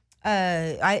scholarship?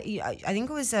 I think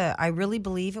it was I really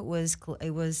believe it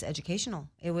was educational.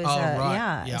 It was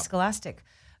right. scholastic.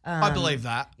 I believe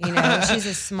that. She's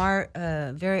a smart,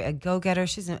 a go-getter.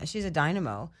 She's a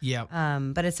dynamo. Yeah.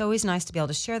 But it's always nice to be able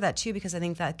to share that too, because I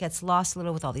think that gets lost a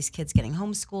little with all these kids getting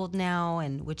homeschooled now,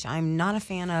 and which I'm not a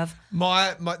fan of.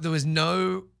 There was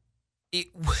no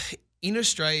in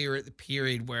Australia at the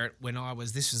period when I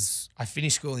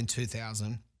finished school in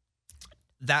 2000.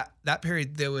 That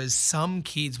period, there was some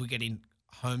kids were getting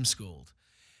homeschooled,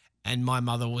 and my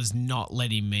mother was not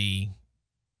letting me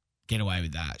get away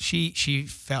with that. She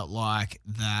felt like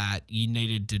that you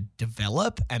needed to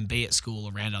develop and be at school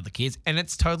around other kids, and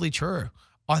it's totally true.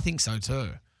 I think so too.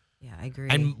 Yeah, I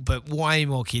agree. But way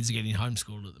more kids are getting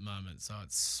homeschooled at the moment, so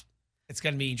it's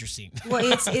going to be interesting. Well,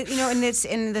 and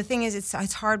the thing is,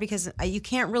 it's hard because you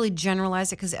can't really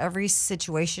generalize it because every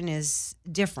situation is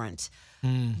different.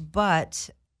 But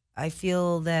I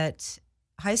feel that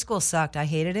high school sucked. I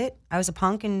hated it. I was a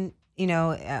punk and.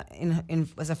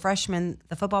 As a freshman,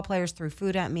 the football players threw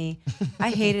food at me.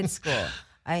 I hated school.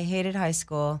 I hated high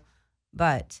school,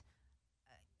 but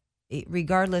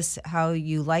regardless how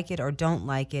you like it or don't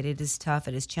like it, it is tough.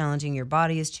 It is challenging. Your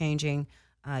body is changing.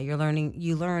 You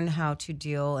learn how to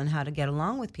deal and how to get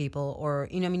along with people, or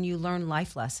you learn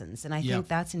life lessons, and I think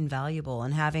that's invaluable.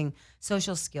 And having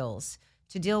social skills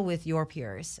to deal with your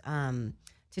peers.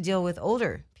 To deal with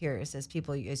older peers as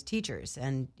teachers,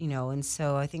 and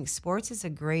so I think sports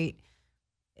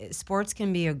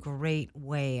can be a great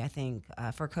way, I think,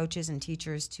 for coaches and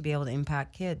teachers to be able to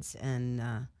impact kids, and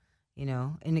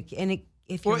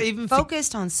if you're even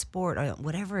focused on sport or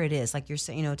whatever it is, like you're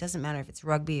saying, it doesn't matter if it's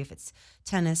rugby, if it's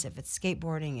tennis, if it's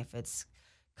skateboarding, if it's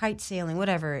kite sailing,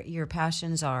 whatever your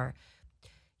passions are,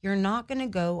 you're not going to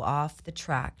go off the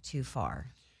track too far.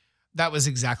 That was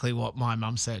exactly what my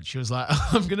mum said. She was like,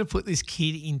 I'm going to put this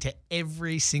kid into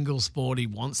every single sport he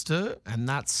wants to. And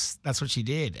that's what she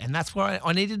did. And that's why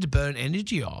I needed to burn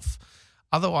energy off.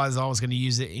 Otherwise, I was going to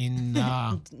use it in...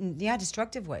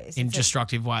 destructive ways.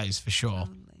 Destructive ways, for sure.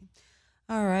 Totally.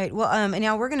 All right. Well, and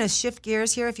now we're going to shift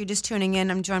gears here. If you're just tuning in,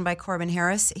 I'm joined by Corbin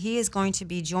Harris. He is going to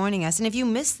be joining us. And if you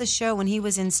missed the show when he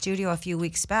was in studio a few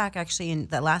weeks back, actually in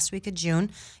the last week of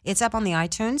June, it's up on the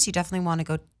iTunes. You definitely want to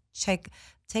go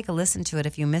take a listen to it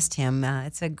if you missed him.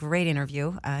 It's a great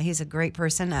interview. He's a great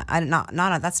person.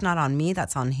 That's not on me.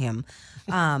 That's on him.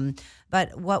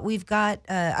 But what we've got,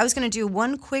 I was going to do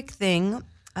one quick thing,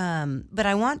 but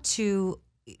I want to.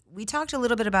 We talked a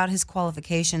little bit about his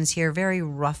qualifications here, very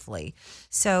roughly.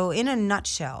 So, in a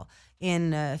nutshell,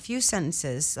 in a few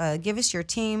sentences, give us your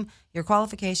team, your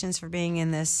qualifications for being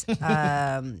in this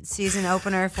season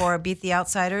opener for Beat the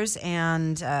Outsiders,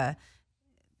 and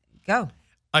go.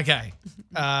 Okay.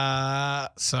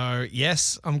 So,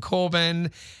 yes, I'm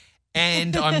Corbin,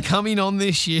 and I'm coming on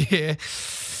this year.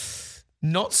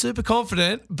 Not super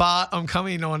confident, but I'm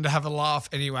coming on to have a laugh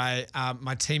anyway.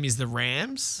 My team is the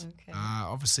Rams,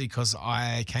 obviously because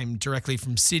I came directly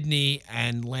from Sydney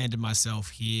and landed myself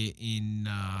here in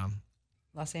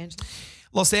Los Angeles.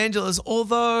 Los Angeles,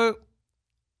 although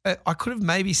I could have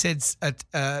maybe said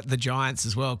the Giants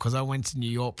as well because I went to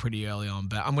New York pretty early on,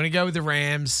 but I'm going to go with the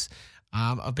Rams.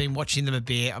 I've been watching them a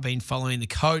bit. I've been following the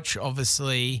coach,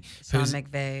 obviously. Sean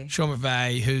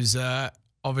McVay, who's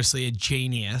obviously a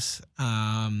genius.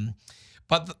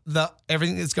 But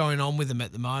everything that's going on with them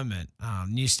at the moment,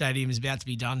 new stadium is about to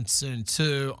be done soon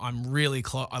too. I'm really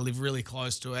close. I live really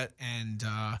close to it, and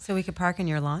so we could park in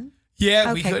your lawn.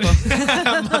 Yeah, we could.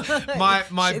 Cool.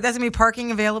 my doesn't mean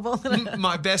parking available.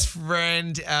 My best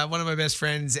friend, one of my best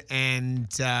friends, and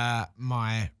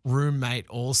my roommate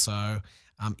also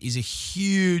is a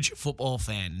huge football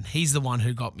fan. He's the one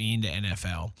who got me into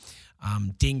NFL.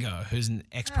 Dingo, who's an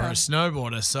ex-pro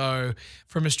snowboarder, so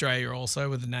from Australia also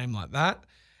with a name like that.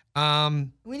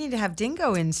 We need to have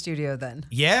Dingo in studio then.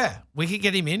 Yeah, we could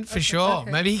get him in for sure.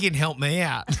 Okay. Maybe he can help me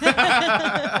out.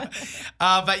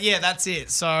 But yeah, that's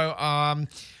it. So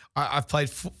I've played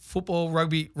football,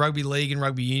 rugby league and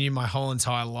rugby union my whole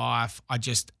entire life. I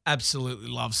just absolutely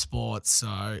love sports.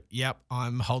 So, yep,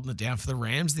 I'm holding it down for the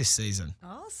Rams this season.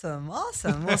 Awesome. Well,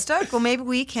 Stoke, maybe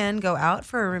we can go out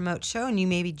for a remote show and you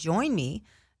maybe join me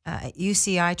at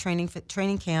UCI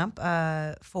training camp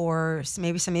for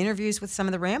maybe some interviews with some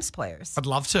of the Rams players. I'd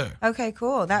love to. Okay,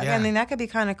 cool. That could be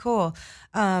kind of cool.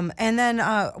 And then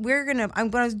I'm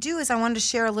going to do is I wanted to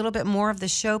share a little bit more of the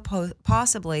show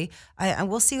possibly. I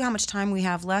we'll see how much time we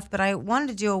have left, but I wanted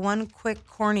to do one quick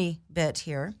corny bit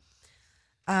here.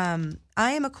 I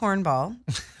am a cornball,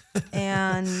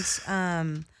 and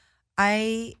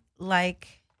I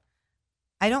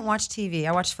don't watch TV.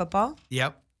 I watch football.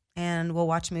 Yep. And we'll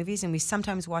watch movies, and we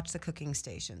sometimes watch the cooking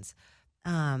stations.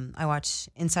 I watch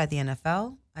Inside the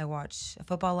NFL, I watch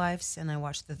Football Lives, and I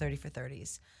watch the 30 for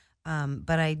 30s.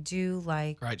 but I do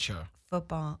like Great show.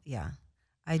 football. Yeah,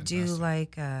 I do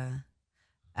like.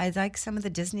 I like some of the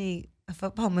Disney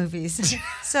football movies.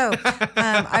 So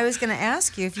I was going to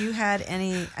ask you if you had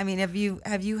any. I mean, have you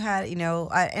had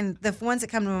and the ones that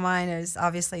come to my mind is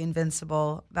obviously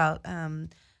Invincible about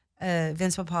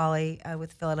Vince Papale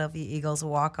with the Philadelphia Eagles,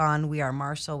 Walk On, We Are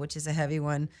Marshall, which is a heavy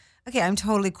one. Okay, I'm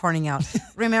totally corning out.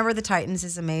 Remember the Titans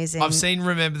is amazing. I've seen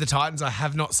Remember the Titans. I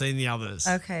have not seen the others.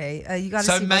 Okay, you got to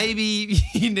So see maybe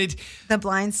you need. The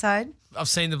Blind Side. I've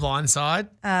seen The Blind Side.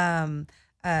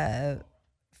 Friday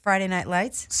Night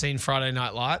Lights. Seen Friday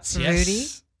Night Lights. Yes. Rudy.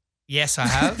 Yes, I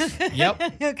have.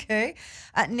 Yep. Okay.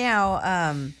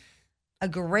 Now, a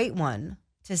great one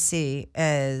to see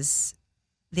is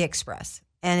The Express.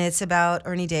 And it's about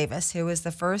Ernie Davis, who was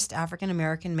the first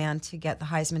African-American man to get the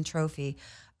Heisman Trophy.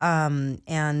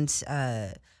 And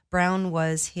Brown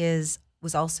was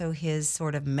also his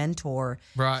sort of mentor.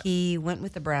 Right. He went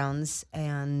with the Browns,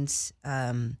 and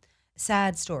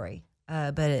sad story,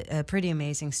 but a pretty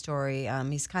amazing story.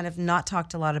 He's kind of not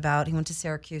talked a lot about. He went to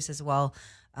Syracuse as well.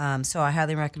 So I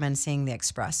highly recommend seeing The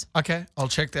Express. Okay, I'll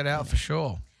check that out for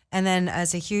sure. And then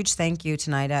as a huge thank you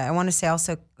tonight, I want to say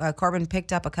also Corbin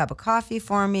picked up a cup of coffee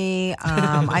for me.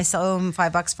 I owe him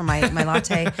 $5 for my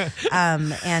latte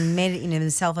and made it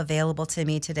himself available to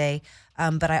me today.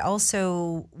 But I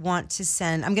also want to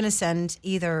I'm going to send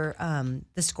either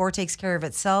The Score Takes Care of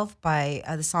Itself by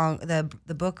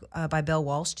the book by Bill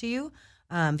Walsh to you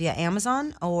via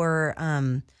Amazon, or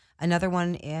another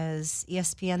one is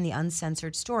ESPN, The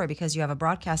Uncensored Story, because you have a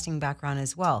broadcasting background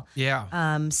as well. Yeah.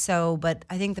 But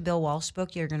I think the Bill Walsh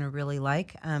book you're going to really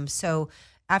like. So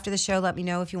after the show, let me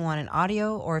know if you want an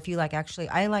audio or if you like I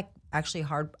like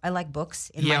books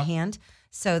in my hand.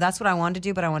 So that's what I wanted to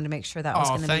do, but I wanted to make sure that was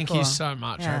going to be cool. Thank you so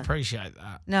much. Yeah. I appreciate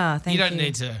that. No, thank you. You don't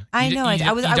need to. I know. You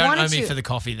don't wanted owe me to, for the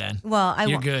coffee then. Well,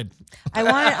 You're good.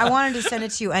 I wanted to send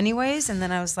it to you anyways, and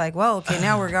then I was like, well, okay,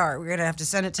 now we're going to have to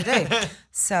send it today.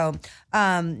 So,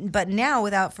 but now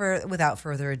with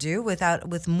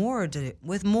more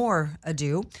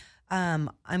ado,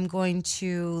 I'm going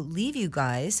to leave you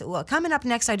guys. Well, coming up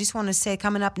next, I just want to say,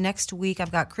 coming up next week,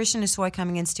 I've got Christian Hosoi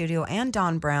coming in studio and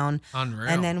Don Brown. Unreal.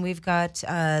 And then we've got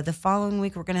the following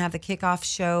week, we're going to have the kickoff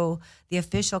show, the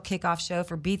official kickoff show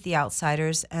for Beat the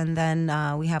Outsiders. And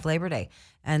then we have Labor Day.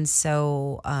 And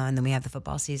so, and then we have the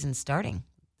football season starting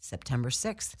September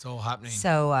 6th. It's all happening.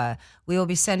 So we will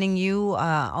be sending you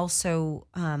also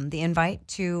the invite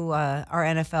to our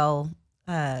NFL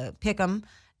Pick'em.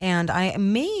 And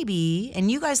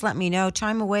and you guys let me know,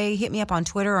 chime away, hit me up on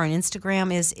Twitter or on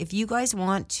Instagram, is if you guys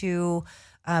want to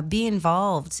be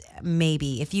involved,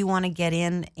 maybe, if you want to get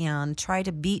in and try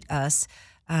to beat us,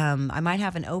 I might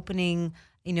have an opening,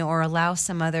 or allow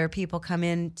some other people come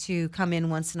in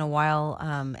once in a while.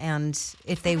 And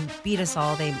if they beat us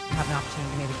all, they have an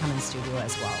opportunity to maybe come in the studio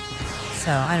as well.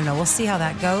 So I don't know. We'll see how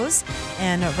that goes.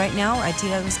 And right now,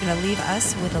 Tita was going to leave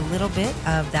us with a little bit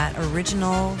of that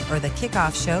original or the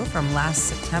kickoff show from last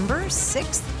September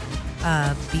 6th.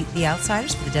 Beat the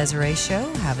Outsiders for the Desiree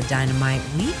Show. Have a dynamite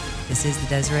week. This is the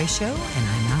Desiree Show, and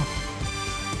I'm out.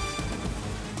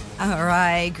 All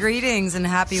right. Greetings and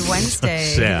happy Wednesday.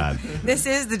 So sad. This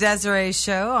is the Desiree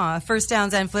Show, First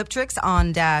Downs and Flip Tricks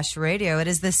on Dash Radio. It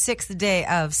is the 6th day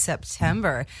of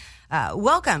September.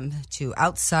 Welcome to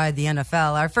Outside the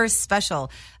NFL, our first special,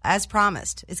 as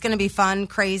promised. It's going to be fun,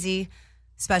 crazy,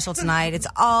 special tonight. It's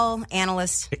all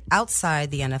analysts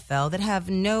outside the NFL that have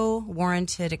no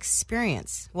warranted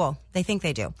experience. Well, they think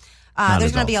they do.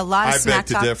 There's going to be a lot of smack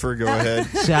talk. I beg to differ. Go ahead.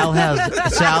 Sal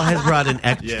has brought an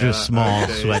extra small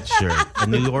sweatshirt. A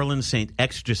New Orleans Saint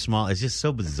extra small. It's just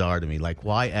so bizarre to me. Like,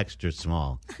 why extra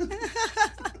small?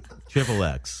 Triple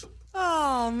X.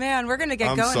 Oh, man, we're going to get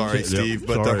I'm going. sorry, Steve,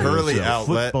 but Sorry, the Hurley it's a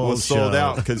outlet football was sold show.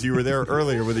 out because you were there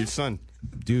earlier with your son.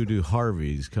 Due to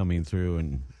Harvey's coming through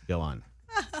and go on.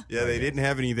 Yeah, they didn't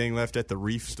have anything left at the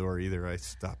Reef store either. I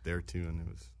stopped there, too, and it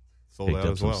was sold Picked out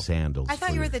up as some well. sandals. I thought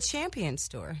for you were at the Champion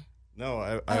store.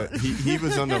 No, he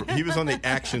was on the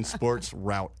Action Sports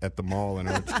route at the mall in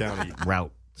Orange County.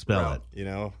 Route. Spell it. You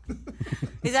know?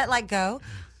 Is that like go?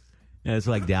 Yeah, it's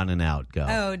like down and out. Go.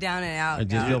 Oh, down and out.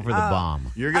 Just go for the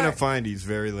bomb. You're going to find he's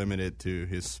very limited to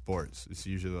his sports. It's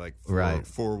usually like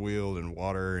four-wheeled and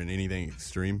water and anything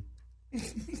extreme.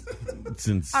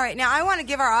 Since All right, now I want to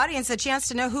give our audience a chance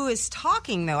to know who is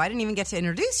talking, though. I didn't even get to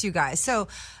introduce you guys. So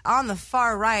on the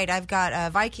far right, I've got a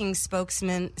Viking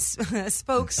spokesman, Skull,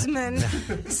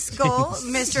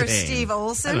 Mr. Steve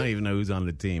Olson. I don't even know who's on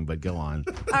the team, but go on.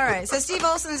 All right, so Steve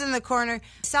Olson's in the corner.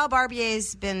 Sal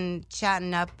Barbier's been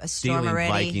chatting up a storm Stealing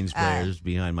already. Vikings players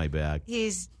behind my back.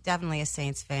 He's definitely a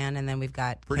Saints fan, and then we've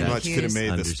got Pretty Kenny much Hughes. could have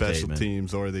made the special Understatement.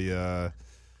 teams or the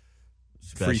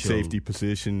free Special- safety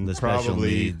position the special probably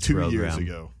needs 2 years program.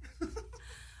 ago.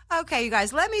 Okay, you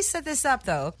guys, let me set this up,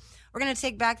 though. We're going to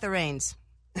take back the reins.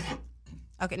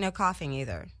 Okay, no coughing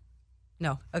either.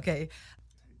 No, okay.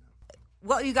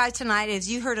 What you guys tonight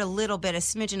is you heard a little bit, a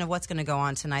smidgen of what's going to go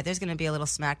on tonight. There's going to be a little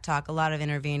smack talk, a lot of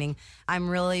intervening. I'm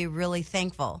really, really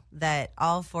thankful that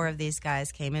all 4 of these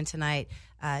guys came in tonight.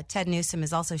 Ted Newsom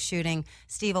is also shooting.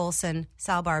 Steve Olson,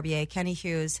 Sal Barbier, Kenny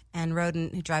Hughes, and Roden,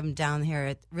 who drive him down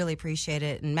here. Really appreciate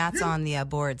it. And Matt's on the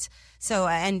boards. So,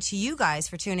 and to you guys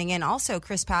for tuning in. Also,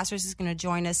 Chris Pastors is going to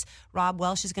join us. Rob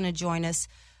Welsh is going to join us.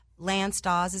 Lance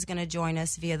Dawes is going to join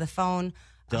us via the phone.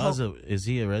 Is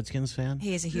he a Redskins fan?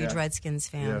 He is a huge Redskins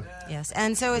fan. Yes.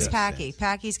 And so is Packy.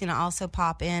 Packy's going to also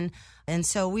pop in. And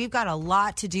so we've got a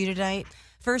lot to do tonight.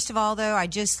 First of all, though, I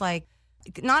just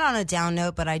not on a down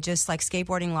note, but I just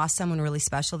skateboarding lost someone really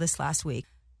special this last week.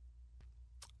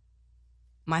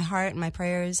 My heart and my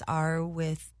prayers are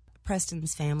with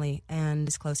Preston's family and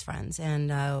his close friends. And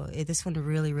this one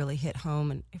really, really hit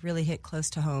home, and it really hit close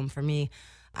to home for me.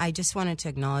 I just wanted to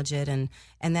acknowledge it. And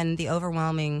then the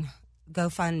overwhelming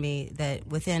GoFundMe that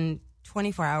within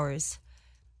 24 hours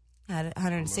had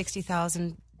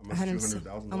 $160,000,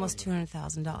 almost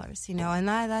 $200,000, and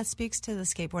that speaks to the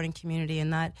skateboarding community.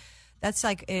 And that's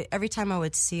every time I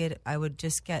would see it, I would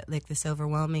just get this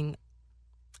overwhelming,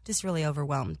 just really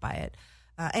overwhelmed by it.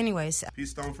 Anyways.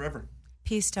 Peace Stone forever.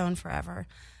 Peace Stone forever.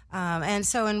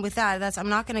 And with that, I'm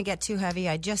not going to get too heavy.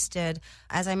 I just did.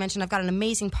 As I mentioned, I've got an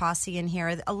amazing posse in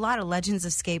here, a lot of legends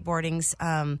of skateboardings.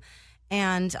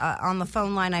 And on the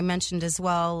phone line, I mentioned as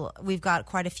well, we've got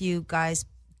quite a few guys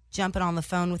jumping on the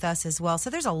phone with us as well. So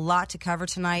there's a lot to cover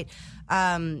tonight.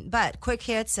 But quick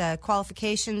hits,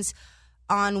 qualifications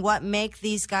on what make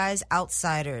these guys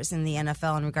outsiders in the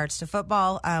NFL in regards to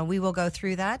football. We will go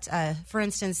through that. For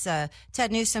instance,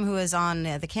 Ted Newsom, who is on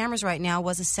the cameras right now,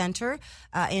 was a center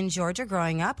in Georgia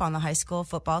growing up on the high school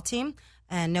football team.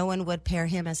 And no one would pair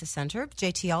him as a center.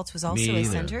 JT Altz was also a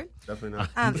center. Definitely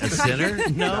not. A center?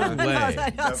 No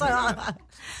way.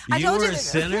 You were a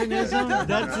center, Newsom?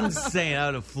 That's insane. I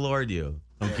would have floored you.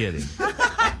 I'm kidding.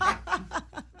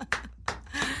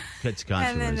 It's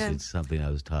controversy. It's something I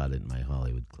was taught in my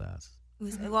Hollywood class.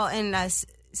 Well, and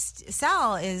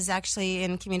Sal is actually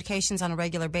in communications on a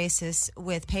regular basis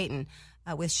with Peyton.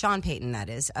 With Sean Payton, that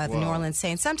is, of the New Orleans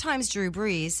Saints. Sometimes Drew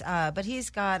Brees, but he's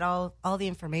got all the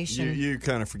information. You're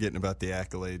kind of forgetting about the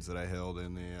accolades that I held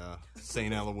in the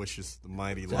St. Aloysius, the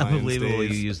Mighty Lions It's unbelievable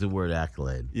days. you use the word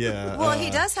accolade. Yeah. Well, he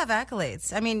does have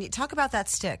accolades. I mean, talk about that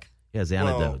stick. He has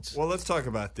anecdotes. Well, let's talk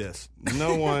about this.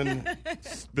 No one,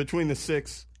 between the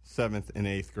 6th, 7th, and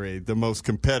 8th grade, the most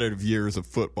competitive years of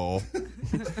football,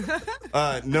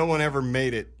 no one ever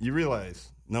made it. You realize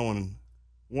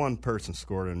one person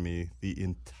scored on me the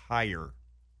entire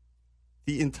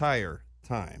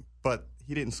time, but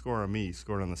he didn't score on me. He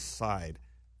scored on the side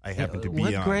I happened to be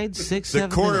on. What grade? 6, The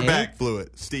 7, quarterback and 8? blew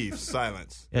it. Steve,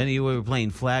 silence. And you were playing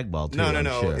flag ball, too, No. I'm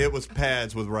sure. It was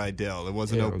pads with Rydell. It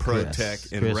wasn't no Pro Tech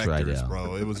and Chris Rectors, Rydell.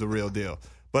 bro. It was the real deal.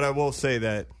 But I will say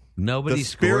that Nobody the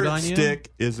scored Spirit on you?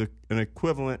 Stick is an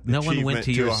equivalent No one achievement went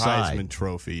to to your a side. Heisman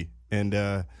Trophy. And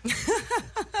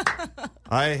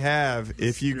I have,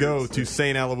 if you go to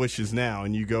St. Aloysius now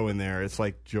and you go in there, it's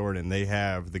like Jordan. They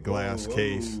have the glass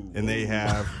case and they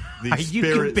have the Are you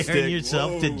Spirit comparing Stick.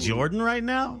 yourself to Jordan right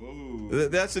now?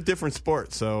 That's a different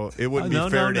sport, so it wouldn't No,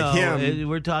 be fair no. to him.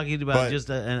 We're talking about but just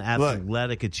an look,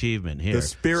 athletic achievement here. The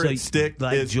Spirit Stick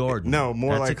like is Jordan. No,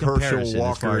 more That's like a comparison Herschel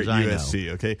as far Walker as at I know. USC,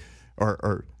 okay?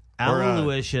 Or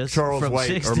Aloysius Charles from White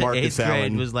 6th or to Marcus 8th grade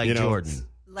Allen was like Jordan.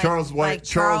 Charles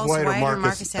White or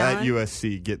Marcus at Allen?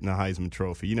 USC getting the Heisman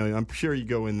Trophy. I'm sure you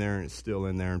go in there and it's still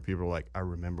in there, and people are like, "I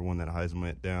remember when that Heisman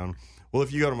went down." Well,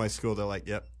 if you go to my school, they're like,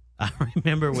 "Yep." I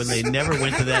remember when they never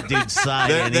went to that dude's side,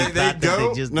 and he thought that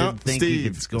they just didn't think he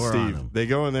could score on him. They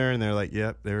go in there and they're like,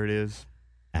 "Yep, there it is."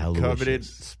 Aloysius. Coveted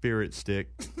Spirit Stick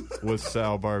with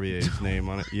Sal Barbier's name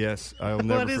on it. Yes, I'll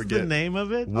never What is forget. the name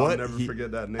of it? I'll never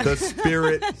forget that name. The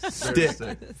Spirit Stick.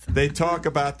 They talk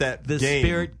about that The game.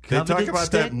 Spirit They talk coveted about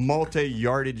stick? that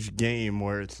multi-yardage game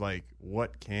where it's like,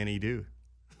 what can he do?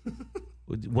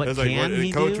 What It's can like,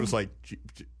 he the coach do?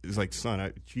 was like,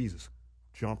 "Son, Jesus,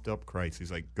 jumped up Christ." He's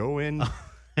like, "Go in,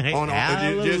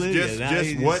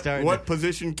 What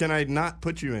position can I not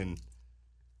put you in?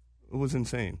 It was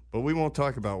insane. But we won't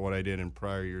talk about what I did in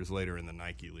prior years later in the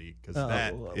Nike League because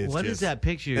that is what is that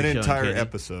picture? An you're entire showing,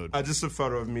 episode. Just a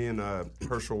photo of me and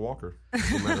Herschel Walker.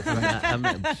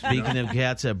 Speaking of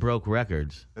cats that broke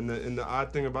records, and the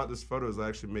odd thing about this photo is I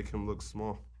actually make him look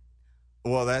small.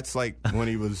 Well, that's like when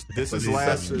he was. This is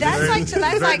last. That's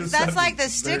like the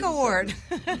Stick Award.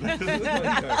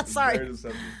 Sorry.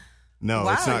 No,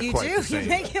 wow, it's not you quite do. the same. You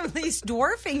make him he's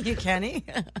dwarfing you, Kenny.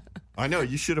 I know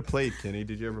you should have played, Kenny.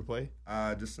 Did you ever play?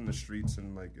 Just in the streets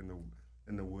and like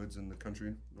in the woods in the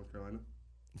country, North Carolina.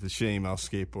 It's a shame how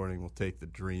skateboarding will take the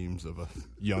dreams of a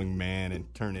young man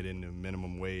and turn it into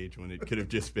minimum wage when it could have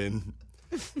just been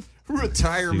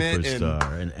retirement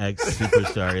an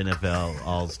ex-superstar NFL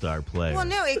all-star player. Well,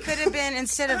 no, it could have been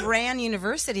instead of Rand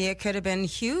University, it could have been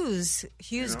Hughes.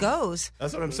 Hughes goes.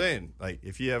 That's what I'm saying. Like,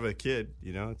 if you have a kid,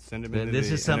 send him into this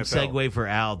the is some NFL.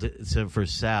 segue for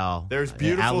Sal. There's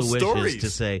beautiful stories to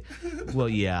say. Well,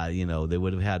 yeah, they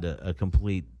would have had a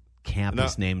complete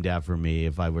campus named after me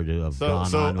if I were to have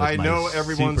gone on with I know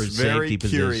everyone's very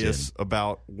curious position.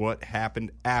 about what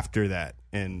happened after that.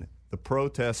 And the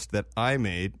protest that I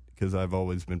made, because I've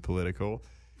always been political,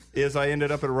 is I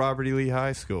ended up at Robert E. Lee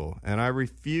High School, and I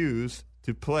refused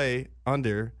to play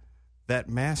under that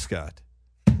mascot.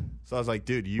 So I was like,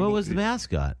 dude, what was the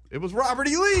mascot? It was Robert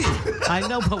E. Lee. I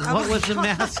know, but what was the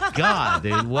mascot,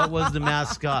 dude? What was the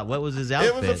mascot? What was his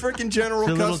outfit? It was a freaking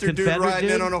General Custer dude riding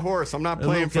in on a horse. I'm not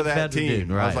playing for that team.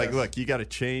 Dude, right. I was like, look, you got to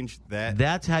change that.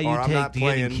 That's how you take the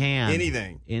can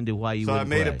anything into why you So I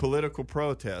made play. a political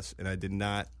protest, and I did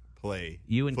not play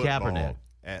you and football Kaepernick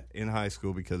in high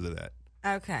school because of that.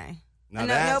 Okay. Now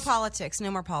no politics.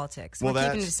 No more politics. Well, we're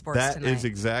keeping to sports that tonight. is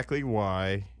exactly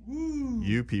why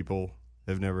you people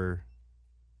have never,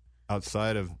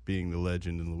 outside of being the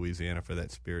legend in Louisiana for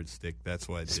that Spirit Stick, that's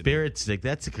why I didn't. Spirit Stick,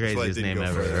 that's the craziest name I've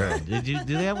ever heard. Do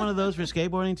they have one of those for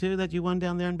skateboarding too that you won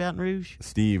down there in Baton Rouge?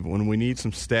 Steve, when we need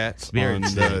some stats Spirit on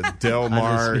Stick. the Del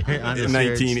Mar on the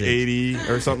 1980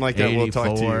 or something like that, we'll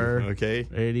talk to you, okay?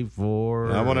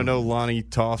 84. I want to know Lonnie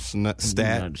Toff's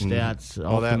stats,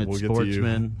 all that. Ultimate We'll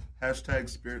Sportsman. Hashtag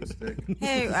Spirit Stick.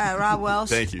 Hey, Rob Welsh.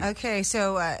 Thank you. Okay,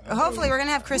 so hopefully we're going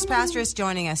to have Chris Pastris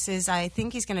joining us. I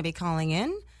think he's going to be calling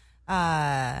in.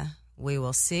 We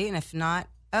will see, and if not,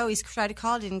 he's tried to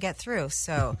call, didn't get through.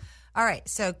 So, all right.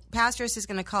 So Pastris is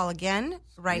going to call again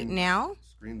right now.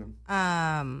 Screened him.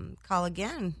 Call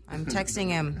again. I'm texting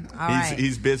him. All right.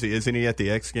 He's busy, isn't he? At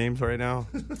the X Games right now?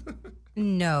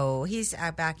 No, he's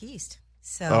back east.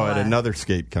 So at another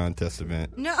skate contest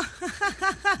event. No.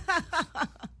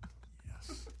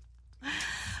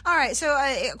 All right, so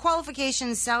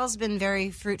qualifications. Sal's been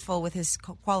very fruitful with his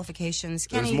qualifications.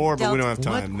 There's more, but we don't have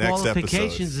time. What Next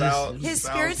qualifications episode. His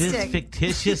Spirit this Stick.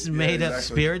 fictitious made-up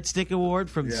Spirit Stick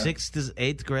Award from 6th to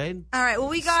 8th grade? All right, well,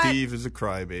 we got... Steve is a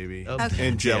crybaby Okay.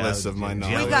 and jealous of my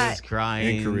knowledge. We got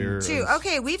crying. And career. two.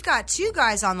 Okay, we've got two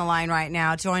guys on the line right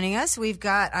now joining us. We've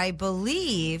got, I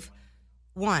believe,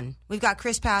 one. We've got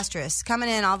Chris Pastris coming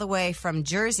in all the way from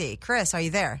Jersey. Chris, are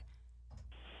you there?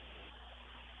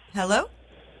 Hello?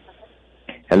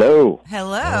 Hello.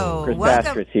 Hello. Chris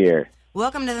Pastris here.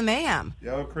 Welcome to the Mayhem.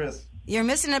 Yo, Chris. You're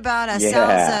missing about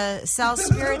Sal's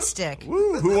Spirit Stick.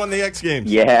 Woo, who won the X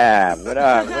Games? Yeah. What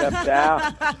up? What up, Sal?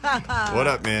 What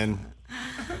up, man?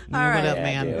 All right. What up,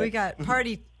 man? We got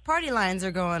party lines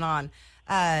are going on.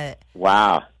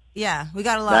 Wow. Yeah, we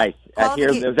got a lot. Nice.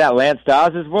 Was that Lance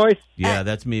Dawes' voice? Yeah,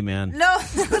 that's me, man. No,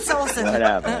 that's Olsen. What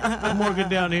up? I'm working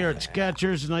down here at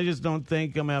Skechers, and I just don't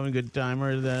think I'm having a good time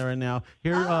right now.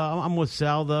 Here, I'm with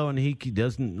Sal though, and he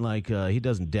doesn't he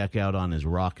doesn't deck out on his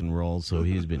rock and roll, so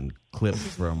he's been clipped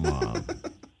from the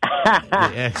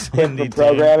From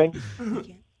programming.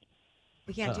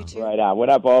 We can't do two. Right on. What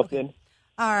up, Olsen?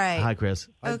 All right. Hi, Chris.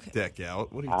 Okay. Deck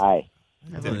out. What are you Hi.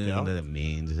 I don't know what that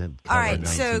means. All right,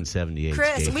 so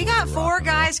Chris, we got 4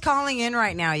 guys calling in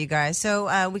right now, you guys.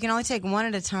 So we can only take one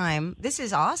at a time. This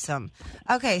is awesome.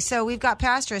 Okay, so we've got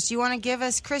Pastris. You want to give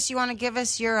us, Chris? You want to give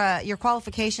us your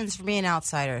qualifications for being an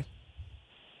outsider?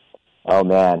 Oh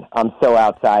man, I'm so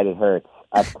outside it hurts.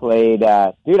 I played,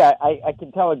 dude. I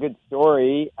can tell a good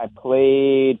story. I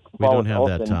played football with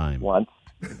Olsen once.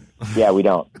 Yeah, we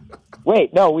don't.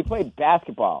 Wait, no, we played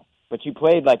basketball, but you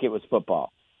played like it was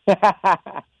football.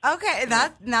 Okay,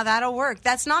 that'll work.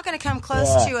 That's not going to come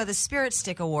close to the Spirit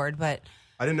Stick Award, but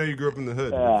I didn't know you grew up in the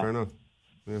hood. Fair enough.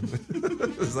 Yeah.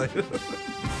 It's like